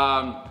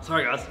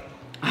 Sorry, guys.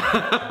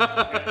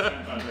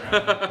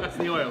 It's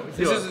the oil. It's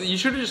the oil. You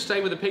should have just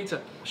stayed with the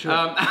pizza. Sure.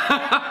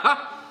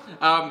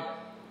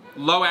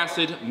 Low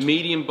acid,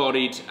 medium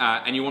bodied,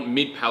 and you want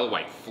mid palate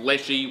weight,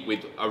 fleshy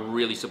with a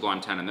really sublime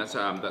tannin. That's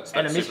And a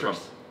super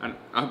mistress. fun.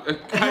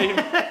 Okay.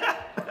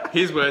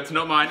 His words,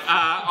 not mine.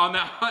 On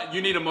that,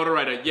 you need a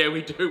moderator. Yeah,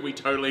 we do. We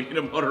totally need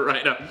a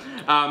moderator.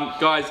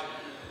 Guys,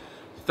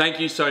 thank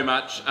you so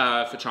much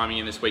for chiming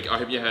in this week. I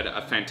hope you had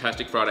a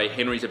fantastic Friday.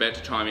 Henry's about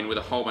to chime in with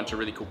a whole bunch of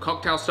really cool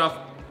cocktail stuff.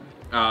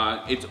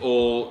 It's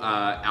all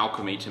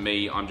alchemy to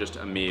me. I'm just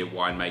a mere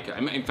winemaker.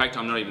 In fact,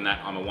 I'm not even that.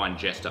 I'm a wine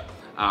jester.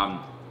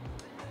 Adam,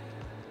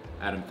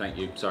 thank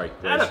you. Sorry.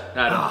 Wes.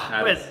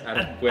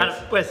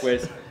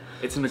 Wes.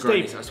 It's a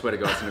Negronis. Steve. I swear to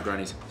God, it's a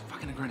Negronis. It's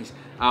fucking Negronis.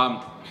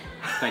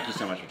 Thank you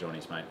so much for joining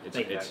us, mate.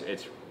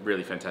 It's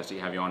really fantastic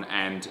to have you on,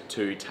 and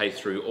to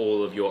taste through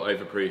all of your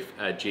overproof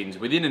gins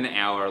within an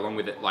hour, along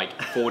with it, like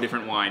 4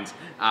 different wines,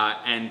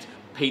 and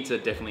pizza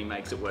definitely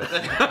makes it worth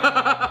it.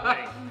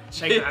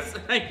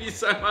 Thank you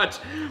so much.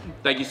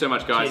 Thank you so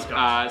much, guys. Cheers,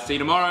 guys. See you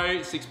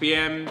tomorrow, 6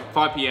 p.m.,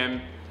 5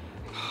 p.m.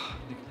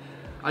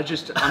 I'm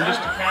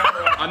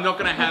not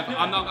gonna have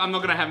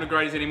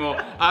Negronis anymore.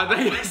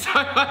 Thank you so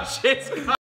much. Cheers, guys.